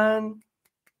 everyone.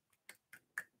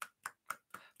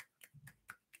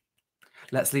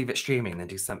 Let's leave it streaming and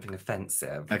do something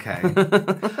offensive. Okay.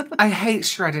 I hate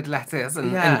shredded lettuce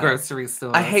in grocery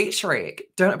stores. I hate Shrek.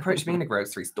 Don't approach me in a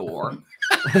grocery store.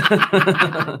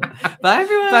 Bye,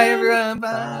 everyone. Bye, everyone.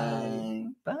 Bye.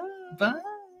 Bye. Bye.